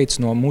 cilvēki veic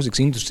no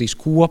mūzikas industrijas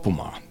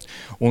kopumā.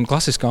 Un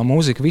klasiskā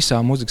mūzika visā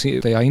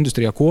mūzikas tajā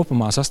industrijā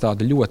kopumā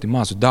sastāda ļoti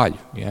mazu daļu.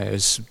 Ja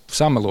es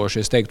samelošu,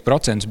 es teiktu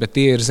procentus, bet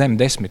tie ir zem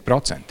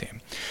 10%.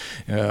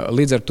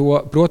 Līdz ar to,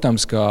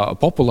 protams, ka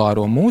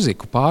populāro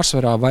mūziku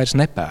pārsvarā vairs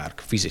nepērk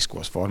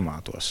fiziskos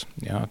formātos.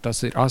 Ja,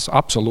 tas ir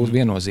absolūti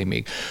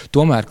viennozīmīgi.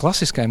 Tomēr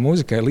klasiskai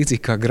mūzikai,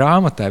 līdzīgi kā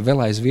grāmatai,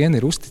 vēl aizvien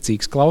ir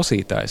uzticīgs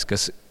klausītājs,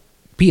 kas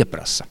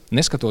pieprasa.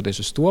 Neskatoties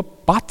uz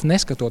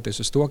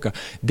to, ka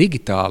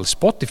digitāli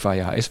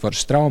Spotifyā es varu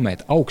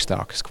straumēt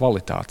augstākas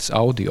kvalitātes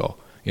audio.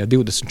 Ja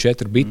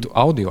 24 bitu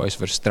audio es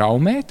varu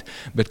straumēt,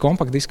 bet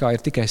kompaktdiskā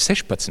ir tikai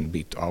 16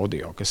 bitu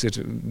audio, kas ir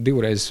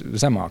divreiz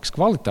zemākas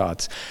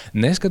kvalitātes.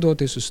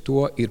 Neskatoties uz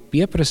to, ir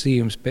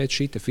pieprasījums pēc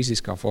šīta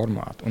fiziskā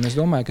formāta. Un es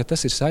domāju, ka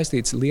tas ir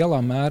saistīts lielā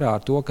mērā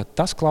ar to, ka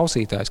tas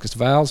klausītājs, kas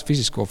vēlas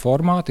fizisko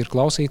formātu, ir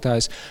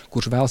klausītājs,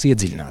 kurš vēlas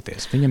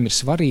iedziļināties. Viņam ir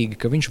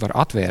svarīgi, ka viņš var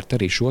atvērt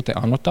arī šo te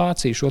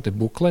anotāciju, šo te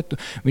bukletu,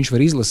 viņš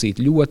var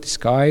izlasīt ļoti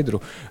skaidru,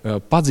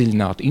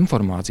 padziļinātu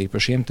informāciju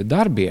par šiem te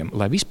darbiem,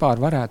 lai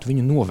vispār varētu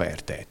viņu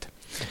novērtēt.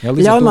 Ja,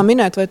 ļauj man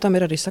minēt, vai tam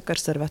ir arī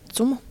sakars ar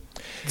vecumu?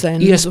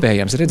 Cenzu.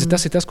 Iespējams, redzi,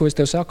 tas ir tas, ko es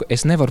tev saku.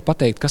 Es nevaru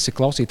pateikt, kas ir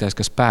klausītājs,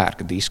 kas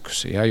pērk diskus,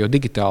 ja, jo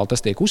digitāli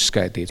tas tiek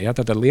uzskaitīts. Ja,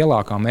 tad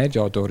lielākā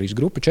mērķauditorijas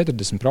grupa,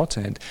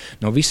 40%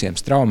 no visiem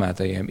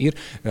straumētajiem, ir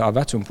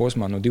vecuma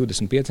posmā no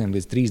 25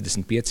 līdz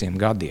 35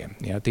 gadiem.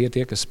 Ja, tie,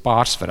 kas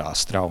pārsvarā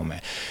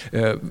straumē.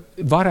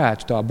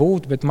 Varētu tā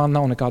būt, bet man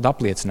nav nekāda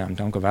apliecinājuma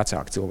tam, ka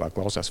vecāki cilvēki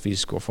klausās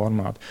fizisko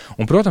formātu.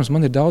 Un, protams,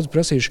 man ir daudz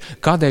prasījuši,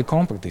 kādēļ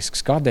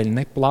kompaktdisks, kādēļ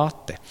ne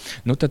plate.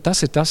 Tad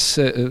tas ir tas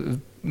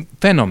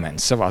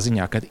fenomens savā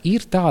ziņā, kad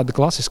ir tāda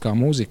klasiskā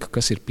mūzika,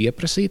 kas ir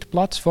pieprasīta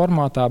plates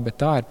formātā, bet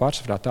tā ir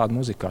pārsvarā tāda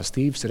mūzika kā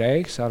Stīvs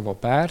Reigs, Arvo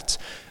Pērts,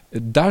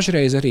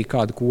 dažreiz arī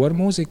kāda koru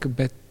mūzika,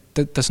 bet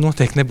tas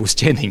noteikti nebūs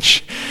Ķeniņš.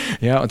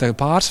 Ja,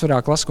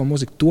 pārsvarā klasisko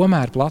mūziku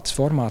tomēr plates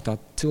formātā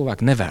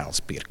cilvēki nevēlas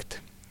pirkt.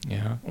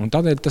 Ja, un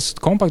tādēļ tas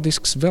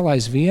kompaktdisks vēl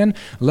aizvien,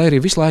 lai arī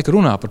visu laiku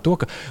runā par to,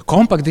 ka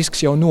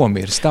kompaktdisks jau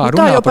nomirs. Tā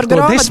runā par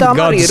to 10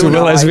 gadus un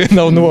vēl aizvien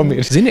nav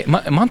nomirs. Zini,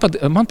 man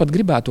pat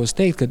gribētos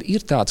teikt, ka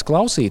ir tāds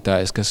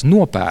klausītājs, kas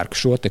nopērk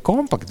šo te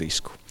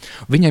kompaktdisku.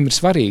 Viņam ir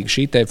svarīga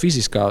šī te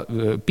fiziskā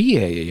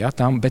pieeja, ja,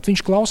 tam, bet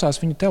viņš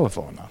klausās viņu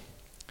telefonā.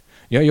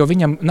 Ja, jo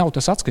viņam nav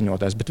tas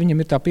atskaņotājs, bet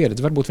viņam ir tā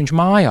pieredze. Varbūt viņš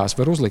mājās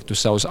var uzlikt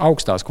uz savas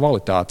augstās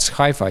kvalitātes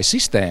hi-fi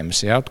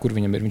sistēmas, ja, kur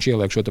viņš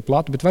ieliek šo te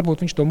platu, bet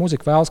varbūt viņš to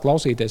mūziku vēlas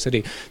klausīties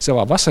arī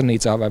savā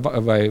vasarnīcā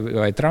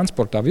vai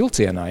transportā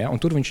vilcienā, ja, un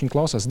tur viņš viņu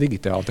klausās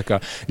digitāli. Tā kā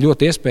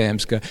ļoti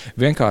iespējams, ka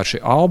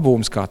vienkārši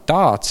albums kā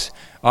tāds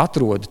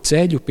atrod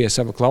ceļu pie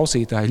sava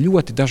klausītāja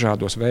ļoti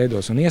dažādos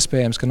veidos, un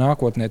iespējams, ka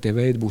nākotnē tie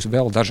veidi būs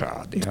vēl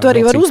dažādi. Tu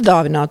arī vari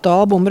uzdāvināt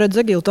albumu. Redz,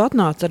 Egīl, tu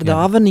atnāc ar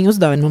dāvani,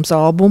 uzdāvini mums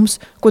albumus.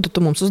 Ko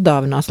tu mums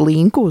uzdāvinās?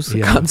 Linku uz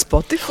kādu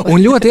Spotify? Un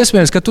ļoti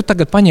iespējams, ka tu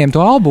tagad paņēmi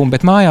to albumu,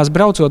 bet mājās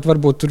braucot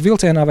varbūt tur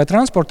vilcienā vai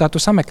transportā, tu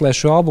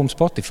sameklēsi šo albumu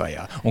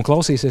Spotifyā un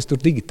klausīsies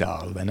tur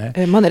digitāli, vai ne?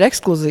 Man ir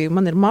ekskluzīva,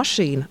 man ir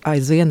mašīna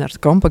aizvien ar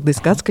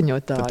kompaktdisku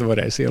atskaņotāju. Tad tu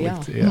varēsi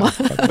ielikt.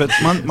 Bet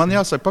man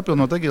jāsaka,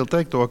 papildinot Egīla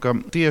teikto, ka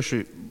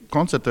tieši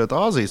koncertēt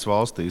Āzijas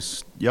valstīs,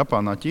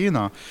 Japānā,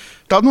 Ķīnā,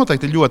 tā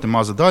noteikti ir ļoti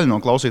maza daļa no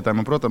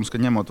klausītājiem, un, protams,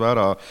 ka ņemot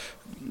vērā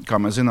kā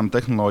mēs zinām,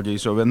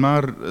 tehnoloģijas jau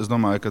vienmēr, es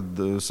domāju, ka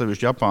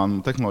sevišķi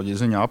Japāna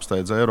tehnoloģija ziņā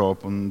apsteidz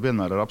Eiropu un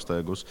vienmēr ir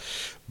apsteigusi.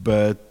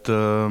 Bet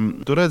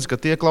tu redzi, ka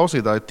tie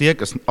klausītāji, tie,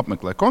 kas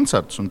apmeklē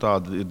koncertus, un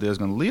tāda ir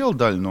diezgan liela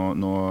daļa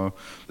no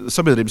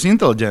sabiedrības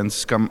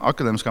inteliģences, kam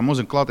akadēmiskā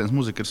mūzika, klātienes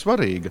mūzika ir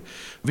svarīga,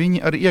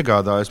 viņi arī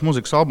iegādājas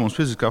mūzikas albumus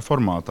fiziskā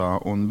formātā,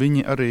 un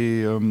viņi arī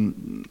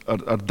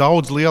ar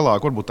daudz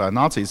lielāku, varbūt tā ir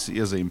nācijas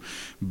iezīme,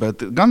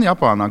 bet gan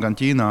Japānā, gan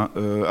Ķīnā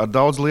ar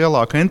daudz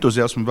lielāku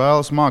entuziasmu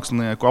vēlas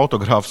mākslinieku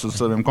autogrāfus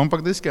uz saviem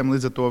kompaktdiskiem,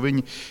 līdz ar to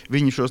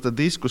viņi šos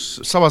diskus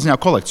savā ziņā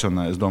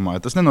kolekcionē, es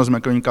domāju. Tas nenozīmē,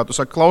 ka viņi, kā tu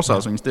saki,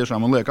 klausās, viņas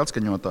tiešām un liek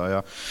atskaņotājā,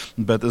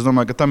 bet es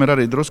domāju, ka tam ir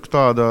arī drusku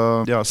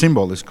tāda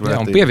simboliska vērtība.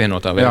 Jā, un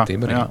pievienotā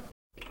vērtība. Jā.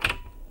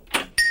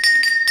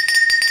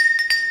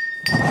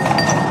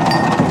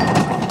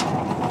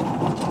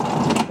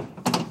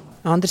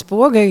 Andris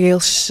Poga,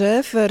 Egīls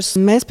Šēfers.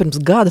 Mēs pirms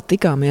gada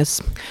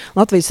tikāmies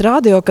Latvijas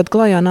Radio, kad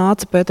klajā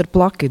nāca Pētera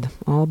Plakida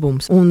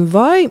albums. Un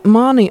vai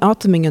mani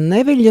atmiņa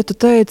neviļ, ja tu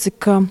teici,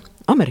 ka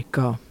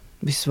Amerikā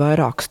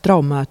visvairāk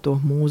straumēto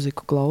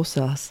mūziku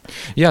klausās?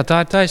 Jā,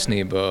 tā ir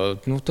taisnība.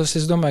 Tas,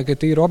 es domāju, ka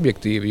ir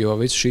objektīvi, jo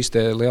visas šīs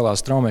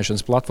lielās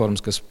straumēšanas platformas,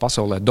 kas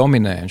pasaulē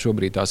dominē, un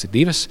šobrīd tās ir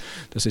divas,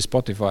 tas ir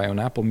Spotify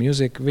un Apple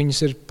Music,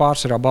 viņas ir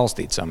pārsvarā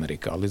balstītas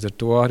Amerikā. Līdz ar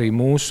to arī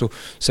mūsu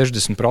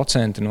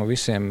 60% no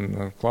visiem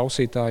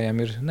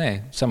klausītājiem ir,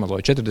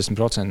 samaloju,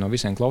 40% no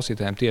visiem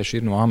klausītājiem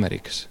tieši ir no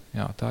Amerikas.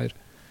 Jā, tā ir.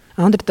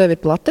 Andri, tev ir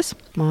plates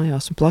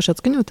mājās un plašs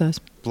atskaņotājs?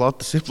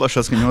 Plates ir plašs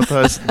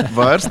atskaņotājs,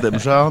 vairs,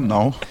 diemžēl,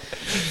 nav.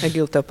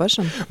 Egīl, tev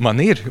pašam?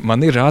 Man ir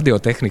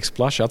radiotehnikas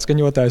plašs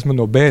atskaņotājs, man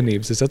no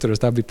bērnības. Es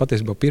atceros, tā bija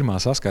patiesībā pirmā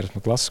saskarsme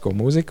ar klasisko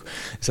mūziku.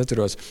 Es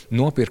atceros,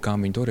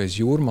 nopirkām viņu toreiz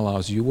Jūrmalā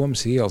uz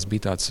Jomas ielas,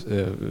 bija tāds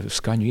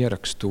skaņu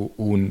ierakstu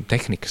un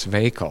tehnikas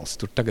veikals.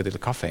 Tur tagad ir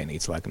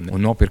kafejnīca, laikam.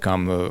 Un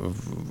nopirkām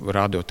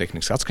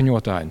radiotehnikas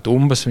atskaņotāju, un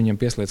tumbas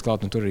viņam pieslēdz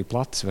klāt, un tur arī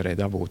plates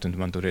varēja dabūt.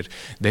 Un man tur ir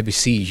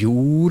Debesī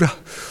jūra,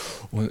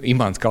 un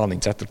Imants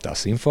Kalniņa 4.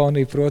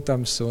 simfonija,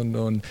 protams,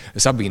 un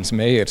Sabīnas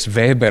Meijers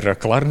Vēbera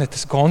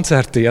klarnetes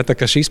koncerti. Ja, tā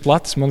kā šīs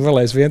plates man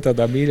vēl aizvien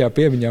tādā mīļā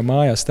piemiņā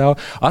mājās stāv.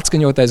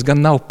 Atskaņotājs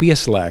gan nav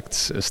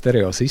pieslēgts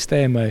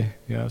stereosistēmai.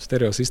 Jā,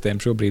 stereosistēma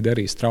šobrīd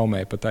arī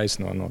straumē pa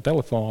taisno no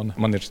telefona.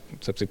 Man ir,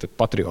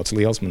 patriots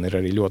liels, man ir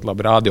arī ļoti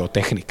labi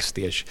radiotehnikas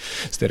tieši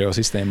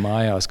stereosistēma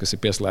mājās, kas ir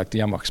pieslēgta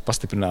Yamahas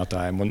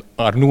pastiprinātājiem un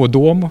ar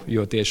nodomu,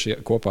 jo tieši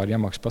kopā ar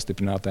Yamahas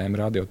pastiprinātājiem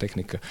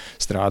radiotehnika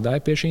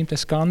strādāja pie šīm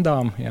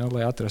skandām, jā,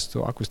 lai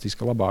atrastu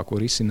akustiski labāko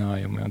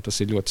risinājumu. Jā, tas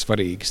ir ļoti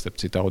svarīgi, starp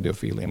citu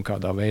audiofīliem,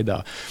 kādā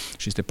veidā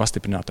šīs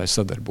pastiprinātājs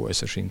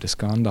sadarbojas ar šīm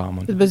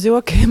skandām. Bez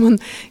jokiem un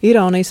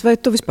ironijas, vai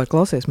tu vispār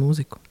klausies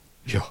mūziku?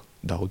 Jā,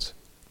 daudz.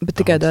 Bet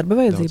tikai darba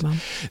vajadzībām.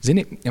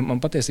 Zini, man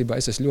patiesībā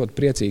es esmu ļoti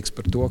priecīgs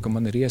par to, ka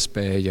man ir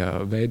iespēja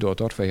veidot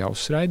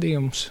Orfejaus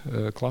raidījumus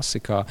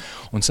Klasikā,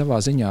 un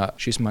savā ziņā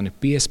šis mani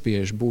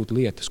piespiež būt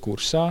lietas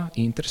kursā,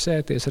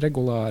 interesēties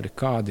regulāri,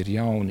 kādi ir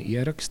jauni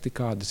ieraksti,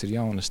 kādas ir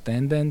jaunas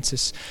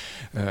tendences,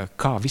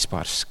 kā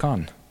vispār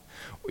skan.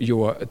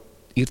 Jo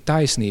ir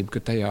taisnība,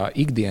 ka tajā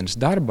ikdienas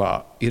darbā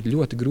ir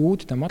ļoti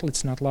grūti tam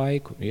atlicināt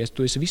laiku. Ja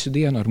tu esi visu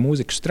dienu ar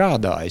mūziku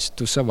strādājis,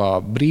 tu savā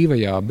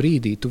brīvajā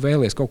brīdī tu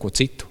vēlies kaut ko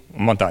citu.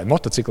 Man tā ir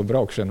motocikla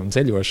braukšana un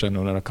ceļošana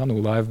un ar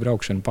kanulaivu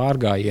braukšana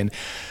pārgājieni.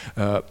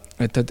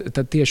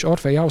 Tad tieši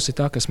Orfejaus ir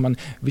tā, kas man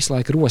visu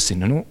laiku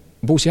rosina.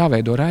 Būs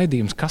jāveido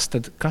raidījums, kas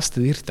tad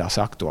ir tās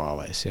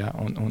aktuālais. Ja?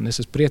 Un es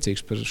esmu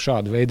priecīgs par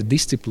šādu veidu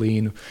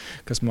disciplīnu,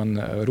 kas man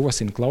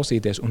rosina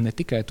klausīties, un ne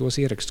tikai tos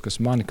ierakstus, kas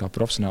mani kā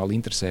profesionāli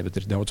interesē, bet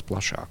ir daudz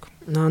plašāk.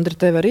 Andri,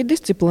 tev arī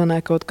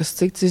disciplinē kaut kas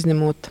cits,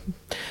 izņemot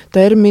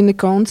termini,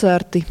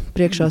 koncerti,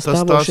 priekšā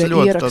stāvošie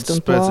ieraksti un plāni? Tas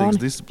ir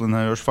spēcīgs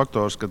disciplinējošs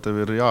faktors, ka tev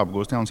ir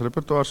jāapgūst jauns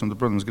repertuārs, un tu,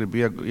 protams,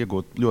 gribi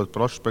iegūt ļoti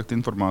plašu spektru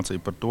informāciju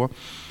par to,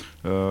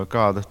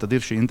 kāda tad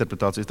ir šī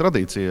interpretācijas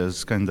tradīcija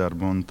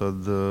skaņdarba, un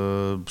tad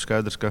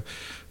skaidrs, ka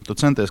tu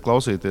centies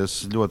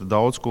klausīties ļoti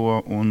daudz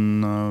ko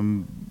un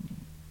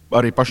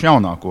arī pašu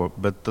jaunāko,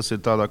 bet tas ir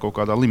tādā kaut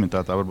kādā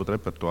limitētā varbūt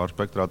repertuāra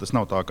spektrā. Tas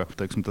nav tā, ka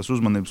tas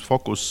uzmanības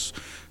fokus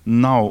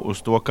nav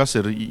uz to, kas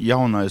ir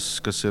jaunais,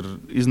 kas ir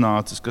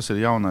iznācis, kas ir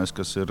jaunais,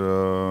 kas ir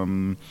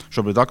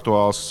šobrīd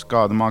aktuāls,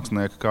 kāda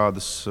mākslinieka,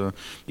 kādas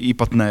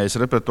īpatnējas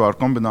repertuāra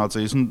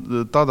kombinācijas.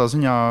 Un tādā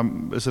ziņā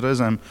es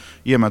reizēm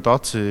iemetu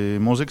aci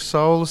mūzikas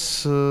saules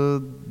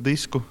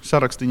disku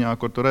sarakstiņā,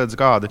 kur tu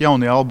redzi, kādi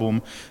jaunie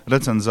albumi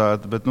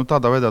recenzēti, bet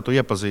tādā veidā tu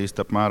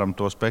iepazīsti apmēram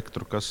to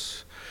spektru,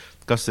 kas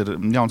ir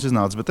jauns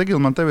iznācis. Bet, Egīl,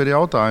 man tev ir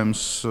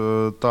jautājums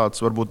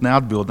tāds, varbūt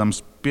neatbildams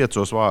 5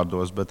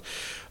 vārdos, bet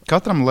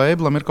katram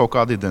labēlam ir kaut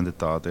kāda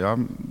identitāte. Ja?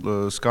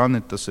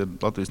 Skani, tas ir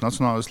Latvijas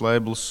Nacionālās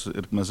labels.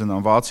 Mēs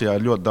zinām, Vācijā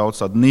ir ļoti daudz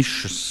tādu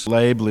nišas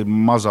labeli,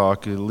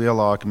 mazāki,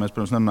 lielāki. Mēs,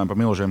 protams, nerunājam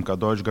par milžiem kā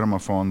Deutsche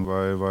Grammophon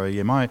vai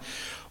EMI.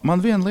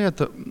 Man viena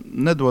lieta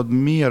nedod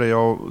miera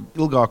jau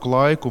ilgāku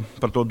laiku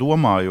par to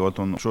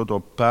domājot un šo to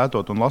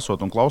pētot un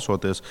lasot un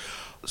klausoties.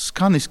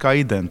 Skaniskā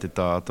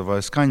identitāte vai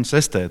skaņas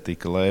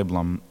estētika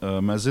lēblam.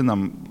 Mēs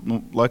zinām,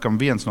 laikam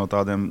viens no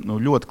tādiem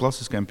ļoti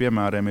klasiskiem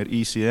piemēriem ir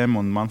ECM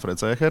un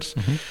Manfreds Ehers.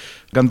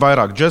 Gan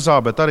vairāk džezā,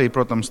 bet arī,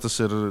 protams, tas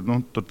ir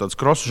tur tāds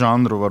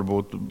cross-žanru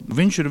varbūt.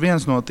 Viņš ir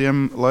viens no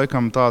tiem,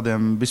 laikam,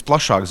 tādiem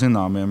visplašāk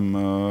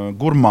zināmiem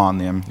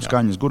gurmāniem,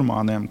 skaņas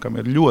gurmāniem, kam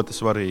ir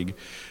ļoti svarīgi.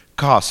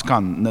 Kā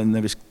skan,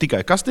 nevis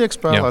tikai kas tiek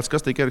spēlēts,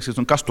 kas tiek ierakstīts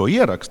un kas to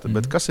ieraksta,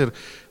 bet kas ir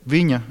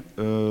viņa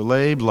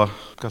leibla,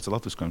 kāds ir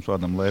latviskajam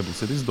vārdam leiblis,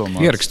 ir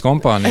izdomāts? Ierakstu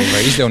kompānija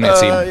vai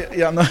izdevniecība?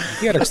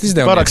 Ierakstu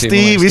izdevniecība.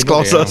 Parakstīvi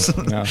izklausās.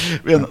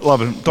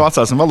 Labi, to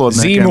atstāsim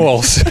valodniekiem.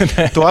 Zīmols.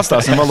 To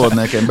atstāsim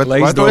valodniekiem. Bet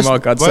vai tu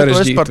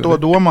esi par to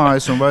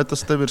domājis un vai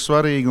tas tev ir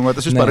svarīgi un vai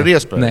tas vispār ir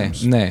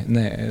iespējams?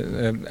 Nē.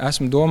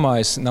 Esmu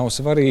domājis, nav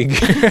svarīgi.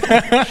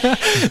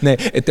 Nē,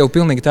 tev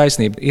pilnīgi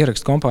taisnība.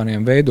 Ierakstu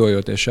kompānijām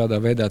veidojoties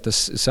šādā veidā, tas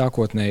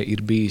sākotnēji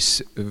ir bijis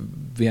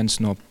viens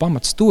no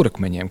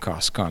pamatstūrakmeņiem, kā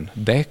skan.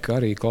 Deka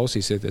arī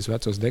klausīsieties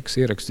vecos Dekas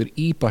ierakstus, ir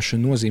īpaši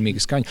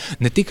nozīmīga skaņa.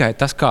 Ne tikai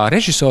tas, kā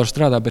režisors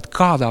strādā, bet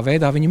kādā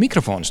veidā viņa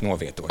mikrofons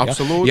novieto. Ja?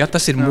 Absolūti. Ja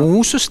tas ir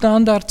mūsu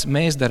standarts,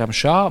 mēs darām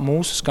šā,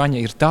 mūsu skaņa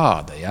ir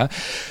tāda. Ja?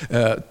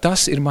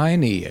 Tas ir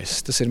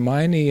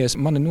mainījies.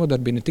 Mani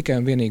nodarbina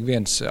tikai un vienīgi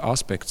viens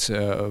aspekts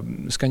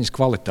 - skaņas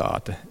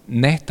kvalitāte.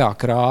 Ne tā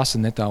krāsa,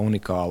 ne tā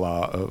unikālā,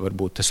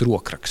 varbūt tas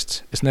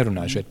rokraksts. Es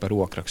nerunāju šeit par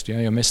rokrakstu,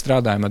 ja? Jo mēs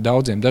strādājam ar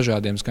daudziem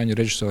dažādiem skaņu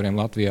režisoriem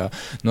Latvijā.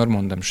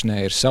 Normundam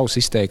Šnē ir savs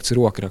izteikts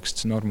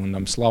rokraksts,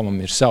 Normundam Slavam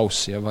ir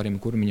savs, ja Varim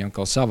Kurmiņam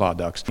kaut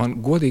savādāks.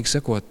 Man godīgi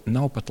sakot,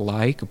 nav pat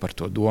laika par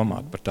to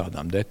domāt, par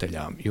tādām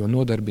detaļām, jo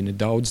nodarbina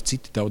daudz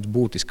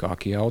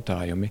būtiskāki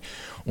jautājumi,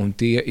 un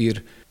tie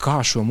ir, kā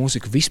šo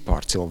mūziku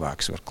vispār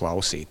cilvēks var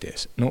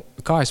klausīties.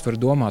 Kā es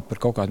varu domāt par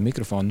kaut kādu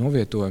mikrofonu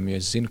novietojumu,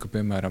 ja es zinu, ka,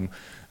 piemēram,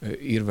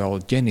 ir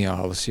vēl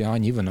ģeniālas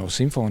Jāņa Ivanova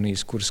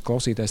simfonijas, kuras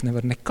klausītājs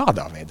nevar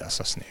nekādā veidā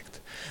sasniegt.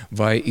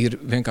 Vai ir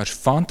vienkārši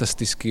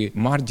fantastiski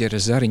Marģera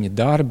Zariņa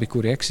darbi,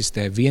 kuri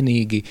eksistē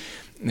vienīgi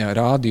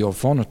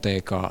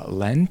radiofonotēkā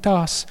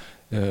lentās,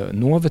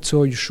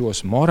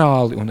 novecojušos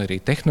morāli un arī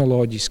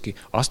tehnoloģiski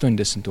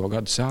 80.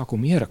 gadu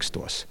sākuma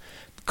ierakstos.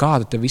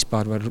 Kāda te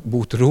vispār var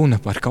būt runa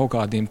par kaut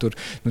kādiem tur,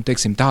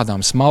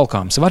 tādām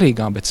smalkām,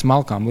 svarīgām, bet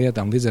smalkām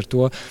lietām. Līdz ar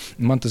to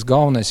man tas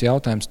galvenais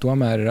jautājums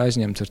tomēr ir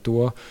aizņemts ar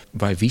to,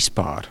 vai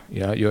vispār.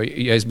 Ja? Jo,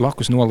 ja es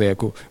blakus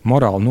nolieku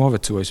morāli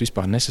novecojis,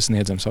 vispār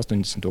nesasniedzams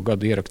 80.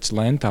 gadu ieraksts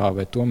lentā,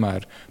 vai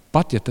tomēr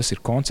pat, ja tas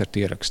ir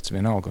koncerta ieraksts,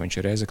 vienalga, viņš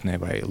ir Rēzeknē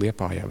vai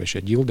Liepājā vai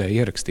šeit Ģildē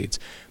ierakstīts,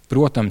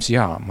 protams,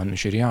 jā, man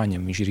viņš ir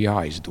jāņem, viņš ir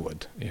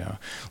jāizdod. Jā.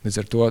 Līdz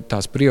ar to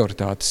tās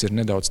prioritātes ir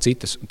nedaudz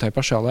citas. Tā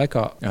pašā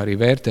laikā arī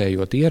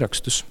vērtējot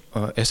ierakstus,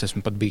 es esmu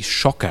pat bijis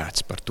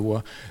šokēts par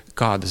to,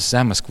 kādas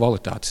zemes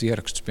kvalitātes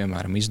ierakstus,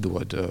 piemēram,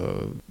 izdod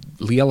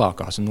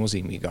lielākās un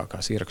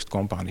nozīmīgākās ierakstu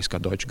kompānijas, kā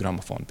Deutsche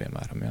Grammophon,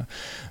 piemēram. Jā.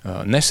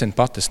 Nesen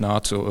pat es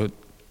nācu.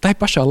 Tā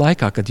pašā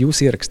laikā, kad jūs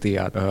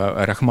ierakstījāt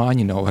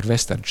Rahmaņinovu ar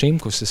Vestaru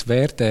Čimkus, es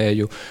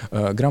vērtēju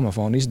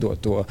Gramofonu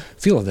izdoto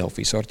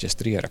Filadelfijas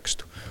orķestra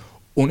ierakstu.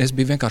 Un es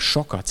biju vienkārši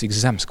šokā, cik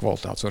zemes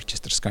kvalitātes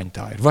orķestra skaņa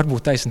tā ir.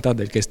 Varbūt taisni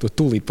tādēļ, ka es to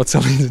tūlīt pat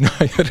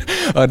salīdzināju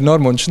ar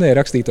Normundu Šnē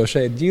rakstīto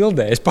šeit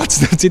Ģildē. Es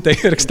pats citai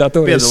ierakstā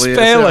to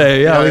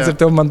spēlēju. Jā. Līdz ar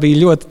to man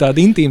bija ļoti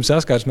tāda intīma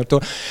saskarsme ar to.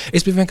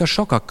 Es biju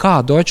vienkārši šokā, kā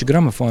Deutsche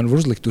Grammophon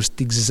var uzlikt uz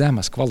tik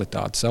zemes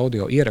kvalitātes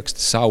audio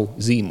ieraksta savu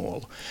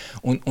zīmolu.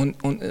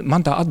 Un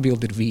man tā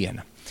atbilde ir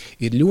viena.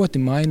 Ir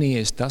ļoti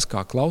mainījies tas,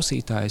 kā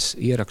klausītājs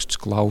ierakstus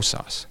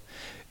klausās.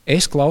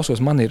 Es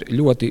klausos, man ir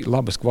ļoti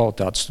labas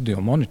kvalitātes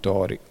studio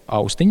monitori,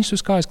 austiņas,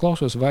 uz kā es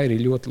klausos, vai arī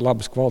ļoti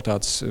labas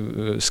kvalitātes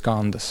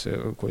skandas,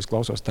 ko es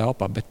klausos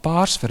telpā, bet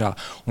pārsvarā,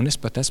 un es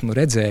pat esmu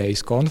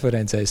redzējis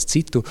konferencēs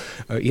citu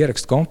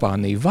ierakstu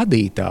kompāniju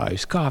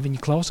vadītājus, kā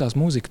viņi klausās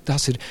mūziku,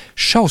 tas ir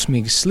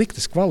šausmīgi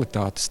sliktas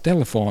kvalitātes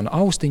telefona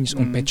austiņas,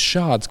 un pēc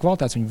šādas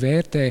kvalitātes viņi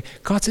vērtē,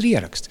 kāds ir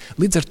ieraksts.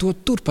 Līdz ar to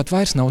tur pat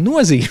vairs nav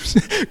nozīmes,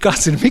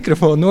 kāds ir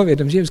mikrofona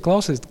novietams, ja jūs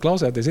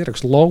klausāties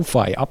ierakstu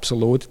lo-fi,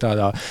 absolūti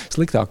tādā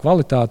sliktā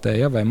kvalitātē,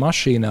 ja, vai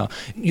mašīnā,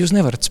 jūs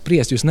nevarat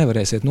spriest, jūs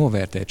nevarēsiet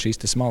novērtēt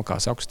šīs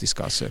smalkās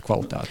akustiskās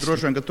kvalitātes.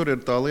 Droši vien, ka tur ir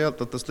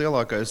tas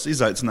lielākais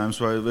izaicinājums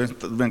vai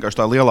vienkārši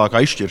tā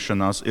lielākā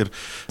izšķiršanās ir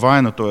vai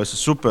nu to esi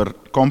super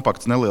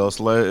kompakts, neliels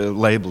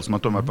labels,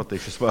 man tomēr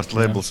patīk šis vārds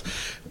labels,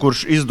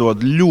 kurš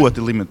izdod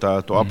ļoti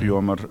limitētu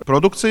apjomu ar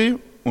produkciju,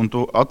 un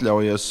tu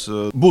atļaujies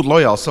būt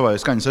lojāls savai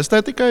skaņas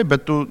estētikai,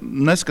 bet tu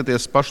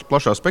neskaties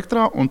plašā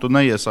spektrā un tu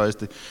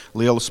neiesaisti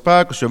lielus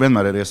spēkus, jo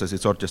vienmēr ir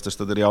iesaistīts orķestrs.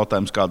 Tad ir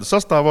jautājums, kāda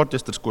sastāva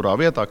orķestrs, kurā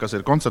vietā, kas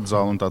ir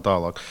koncertzāle un tā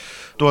tālāk.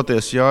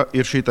 Toties, ja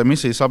ir šī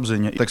misijas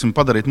apziņa,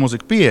 padarīt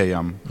mūziku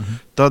pieejamu,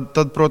 tad,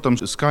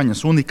 protams,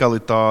 skaņas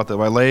unikalitāte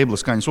vai labela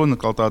skaņas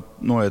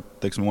unikalitāte noiet,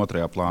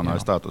 otrajā plānā.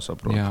 Es tā to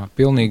saprotu. Jā,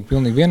 pilnīgi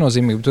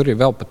viennozīmīgi. Tur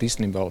ir vēl pat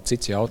īstenībā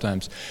cits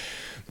jautājums.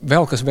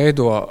 Vēl, kas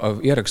veido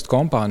ierakstu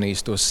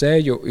kompānijas to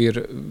seju, ir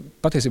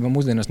patiesībā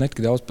mūsdienās ne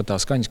tik daudz par tā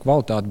skaņas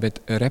kvalitāti, bet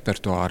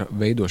repertuāra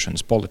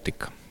veidošanas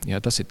politika. Ja,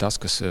 tas ir tas,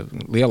 kas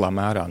lielā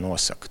mērā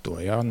nosaka to.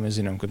 Ja. Mēs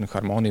zinām, ka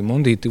harmonija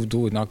mundī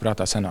tūlīt nāk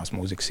prātā senās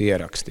mūzikas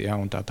ieraksti, ja,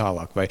 un tā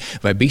tālāk.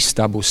 Vai biss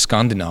tā būs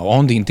skandināva,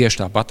 ondīna tieši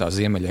tāpat tā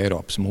Ziemeļa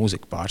Eiropas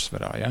mūzika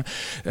pārsvarā. Ja.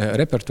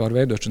 Repertuāra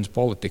veidošanas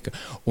politika.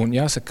 Un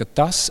jāsaka,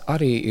 ka tas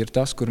arī ir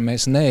tas, kur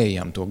mēs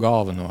neejam to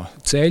galveno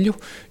ceļu,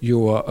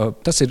 jo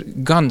tas ir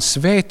gan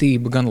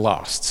svētība, gan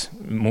lāsts.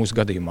 Mūsu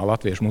gadījumā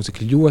latviešu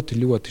mūzika ļoti,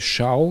 ļoti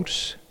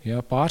šaurs. Ja,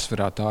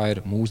 pārsvarā tā ir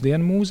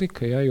mūsdienu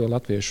mūzika, ja, jo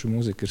latviešu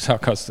mūzika ir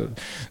sākās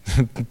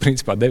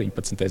principā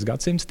 19.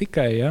 gadsimts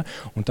tikai, ja,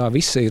 un tā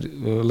visa ir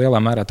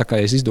lielā mērā, tā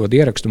kā es izdodu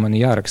ierakstu, man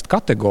ir jāraksta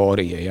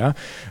kategorija, ja,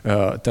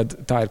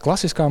 tad tā ir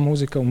klasiskā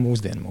mūzika un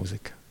mūsdienu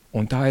mūzika.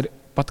 Un tā ir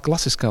pat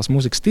klasiskās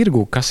mūzikas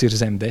tirgu, kas ir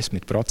zem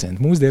 10%.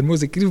 Mūsdienu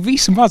mūzika ir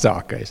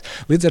vismazākais.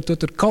 Līdz ar to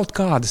tur kaut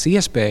kādas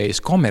iespējas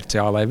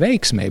komerciālai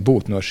veiksmei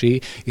būt no šī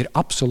ir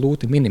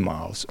absolūti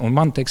minimāls. Un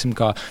man, teiksim,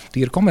 kā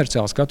tīri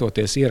komerciāli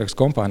skatoties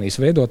ierakstu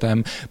kompānijas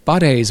veidotājiem,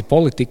 pareiza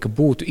politika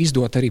būtu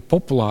izdot arī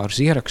populārus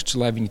ierakstus,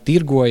 lai viņi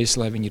tirgojas,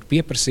 lai viņi ir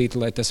pieprasīti,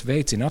 lai tas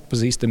veicina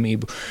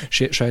atpazīstamību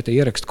šai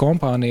ierakstu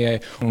kompānijai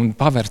un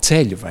paver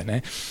ceļu, vai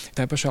ne?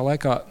 Tā pašā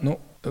laikā,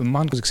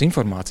 Mākslinieciskās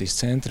informācijas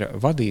centra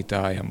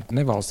vadītājam,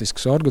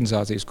 nevalstiskas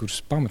organizācijas,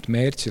 kuras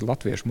pamatmērķis ir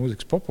latviešu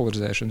mūzikas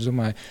popularizēšana, es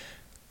domāju,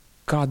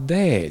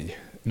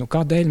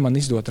 kādēļ man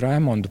izdot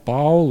Raimondu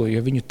Paulu, ja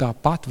viņu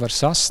tāpat var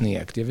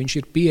sasniegt, ja viņš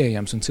ir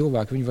pieejams un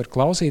cilvēki viņu var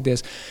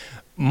klausīties.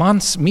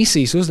 Mans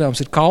misijas uzdevums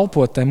ir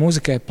kalpot tai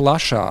mūzikai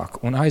plašāk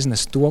un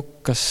aiznest to,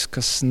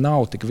 kas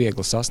nav tik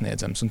viegli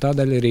sasniedzams. Un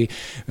tādēļ arī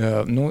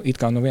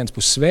it kā no vienas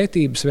puses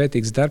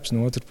svētīgs darbs,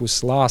 no otras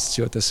puses lāsts,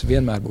 jo tas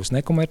vienmēr būs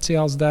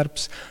nekomerciāls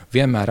darbs,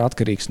 vienmēr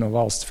atkarīgs no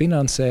valsts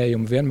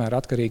finansējuma, vienmēr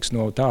atkarīgs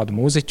no tādu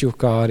mūziķu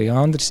kā arī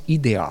Andris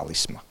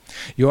ideālisma.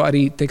 Jo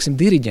arī, teiksim,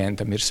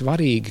 diriģentam ir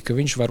svarīgi, ka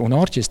viņš var, un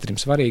orķestrim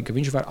svarīgi, ka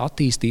viņš var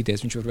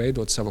attīstīties, viņš var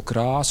veidot savu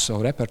krāsu,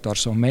 savu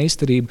repertuāru, savu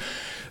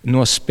meistarību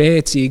no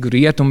spēcīgu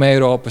Rietumu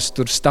Eiropas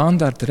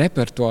standarta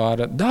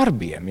repertuāra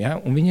darbiem. Ja?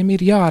 Un viņam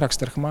ir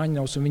jāraksta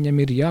Rachmaņinovs, un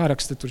viņam ir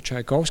jāraksta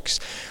Čaikovskis,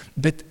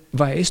 bet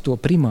vai es to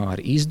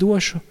primāri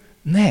izdošu?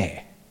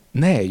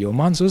 Nē, jo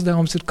mans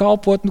uzdevums ir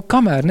kalpot,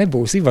 kamēr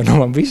nebūs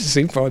Ivanovam visas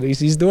simfonijas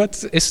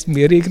izdotas, es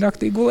mierīgi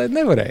naktī gulēt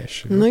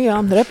nevarēšu.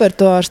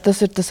 Repertuārs, tas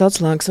ir tas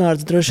atslēgas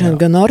vārds droši vien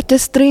gan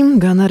orķestrim,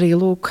 gan arī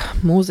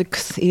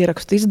mūzikas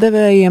ierakstu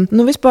izdevējiem.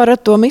 Vispār ar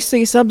to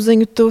misijas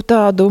apziņu tu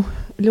tādu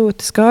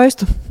ļoti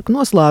skaistu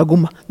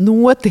noslēguma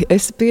noti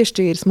esi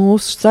piešķīris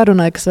mūsu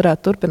sarunai, kas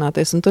varētu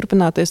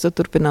turpināties, tad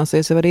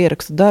turpināsies jau arī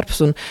ierakstu darbs,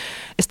 un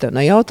es tev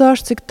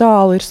nejautāšu, cik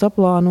tālu ir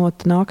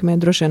saplānoti nākamie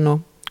droši vien no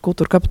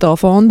Kultūra Kapitāla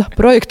fonda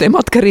projektiem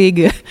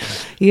atkarīgie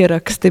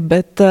ieraksti,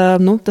 bet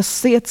tas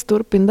sirds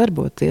turpina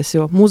darboties,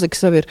 jo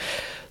mūzikas jau ir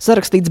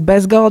sarakstīts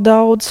bezgalā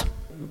daudz.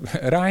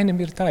 Rainim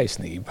ir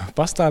taisnība,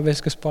 pastāvēs,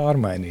 kas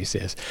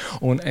pārmainīsies.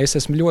 Un es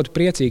esmu ļoti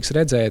priecīgs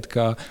redzēt,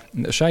 ka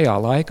šajā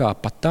laikā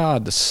pat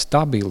tādas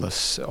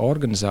stabilas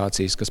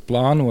organizācijas, kas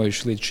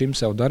plānojuši līdz šim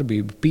savu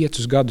darbību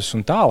 5 gadus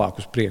un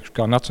tālāk uz priekšu,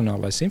 kā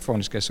Nacionālais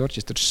simfoniskais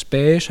orķestrs,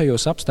 spēja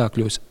šajos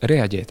apstākļos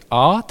reaģēt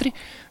ātri,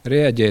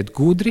 reaģēt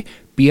gudri,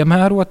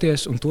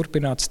 piemēroties un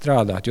turpināt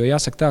strādāt. Jo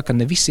jāsaka tā, ka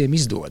ne visiem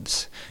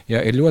izdodas. Ja,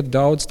 ir ļoti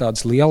daudz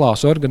tādas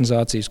lielās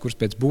organizācijas, kuras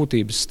pēc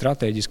būtības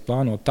strateģiski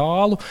plāno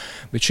tālu,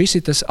 bet šis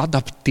ir tas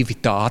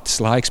adaptivitātes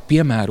laiks,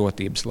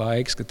 piemērotības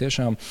laiks, ka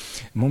tiešām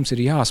mums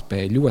ir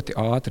jāspēj ļoti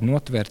ātri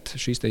notvert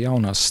šīs te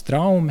jaunās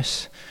straumes,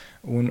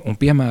 un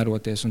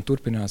piemēroties un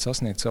turpināt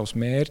sasniegt savus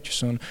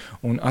mērķus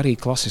un arī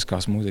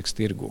klasiskās mūzikas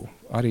tirgū.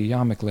 Arī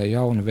jāmeklē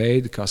jauni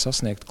veidi, kā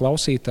sasniegt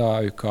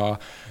klausītāju, kā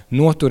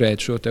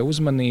noturēt šo te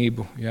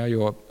uzmanību, ja,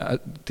 jo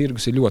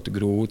tirgus ir ļoti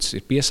grūts,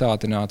 ir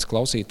piesātināts,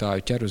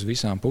 klausītāju ķer uz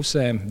visām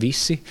pusēm,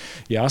 visi.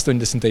 Ja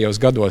 80.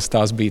 gados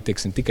tās bija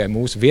tikai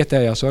mūsu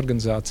vietējās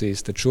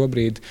organizācijas, tad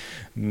šobrīd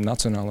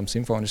Nacionālam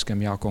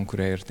simfoniskajam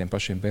jākonkurē ar tiem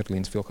pašiem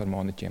Berlīnas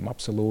filharmoniķiem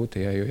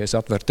absolūti. Ja, jo es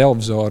atveru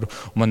televizoru,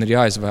 un man ir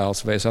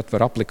jāizvēlas, vai es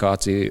atveru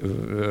aplikāciju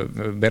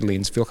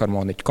Berlīnas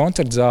filharmoniķu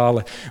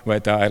koncertzāle, vai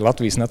tā ir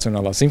Latvijas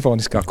Nacionālā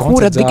simfoniskā koncertzāle.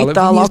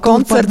 Digitālā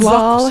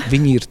koncertzāle.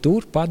 Viņi ir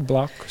turpat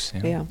blakus.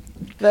 Jā.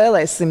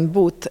 Vēlēsim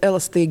būt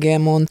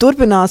elastīgiem un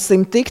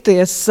turpināsim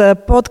tikties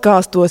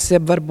podkāstos, ja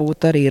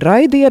varbūt arī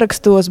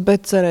raidierakstos,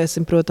 bet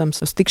cerēsim,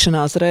 protams, uz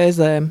tikšanās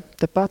reizēm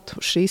tepat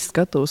uz šīs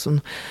skatuves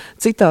un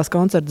citās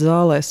koncertu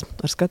zālēs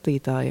ar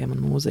skatītājiem un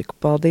mūziku.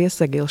 Paldies,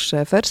 Egīls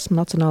Šēfers,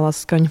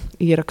 Nacionālās skaņu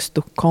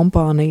ierakstu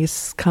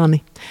kompānijas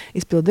Skani,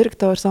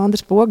 izpilddirektors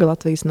Andris Poga,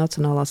 Latvijas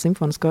Nacionālās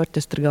simfoniskā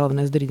orķestra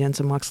galvenais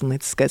diriģents un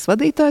mākslinieciskais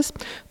vadītājs,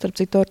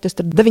 starp citu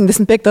orķestra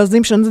 95.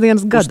 dzimšanas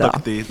dienas gadā.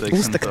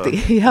 Uztaktī,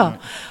 jā.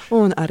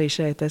 Un arī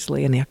šeit es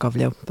Liene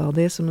Jakovļeva.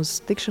 Paldies un uz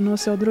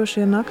tikšanos jau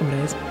droši vien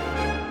nākamreiz.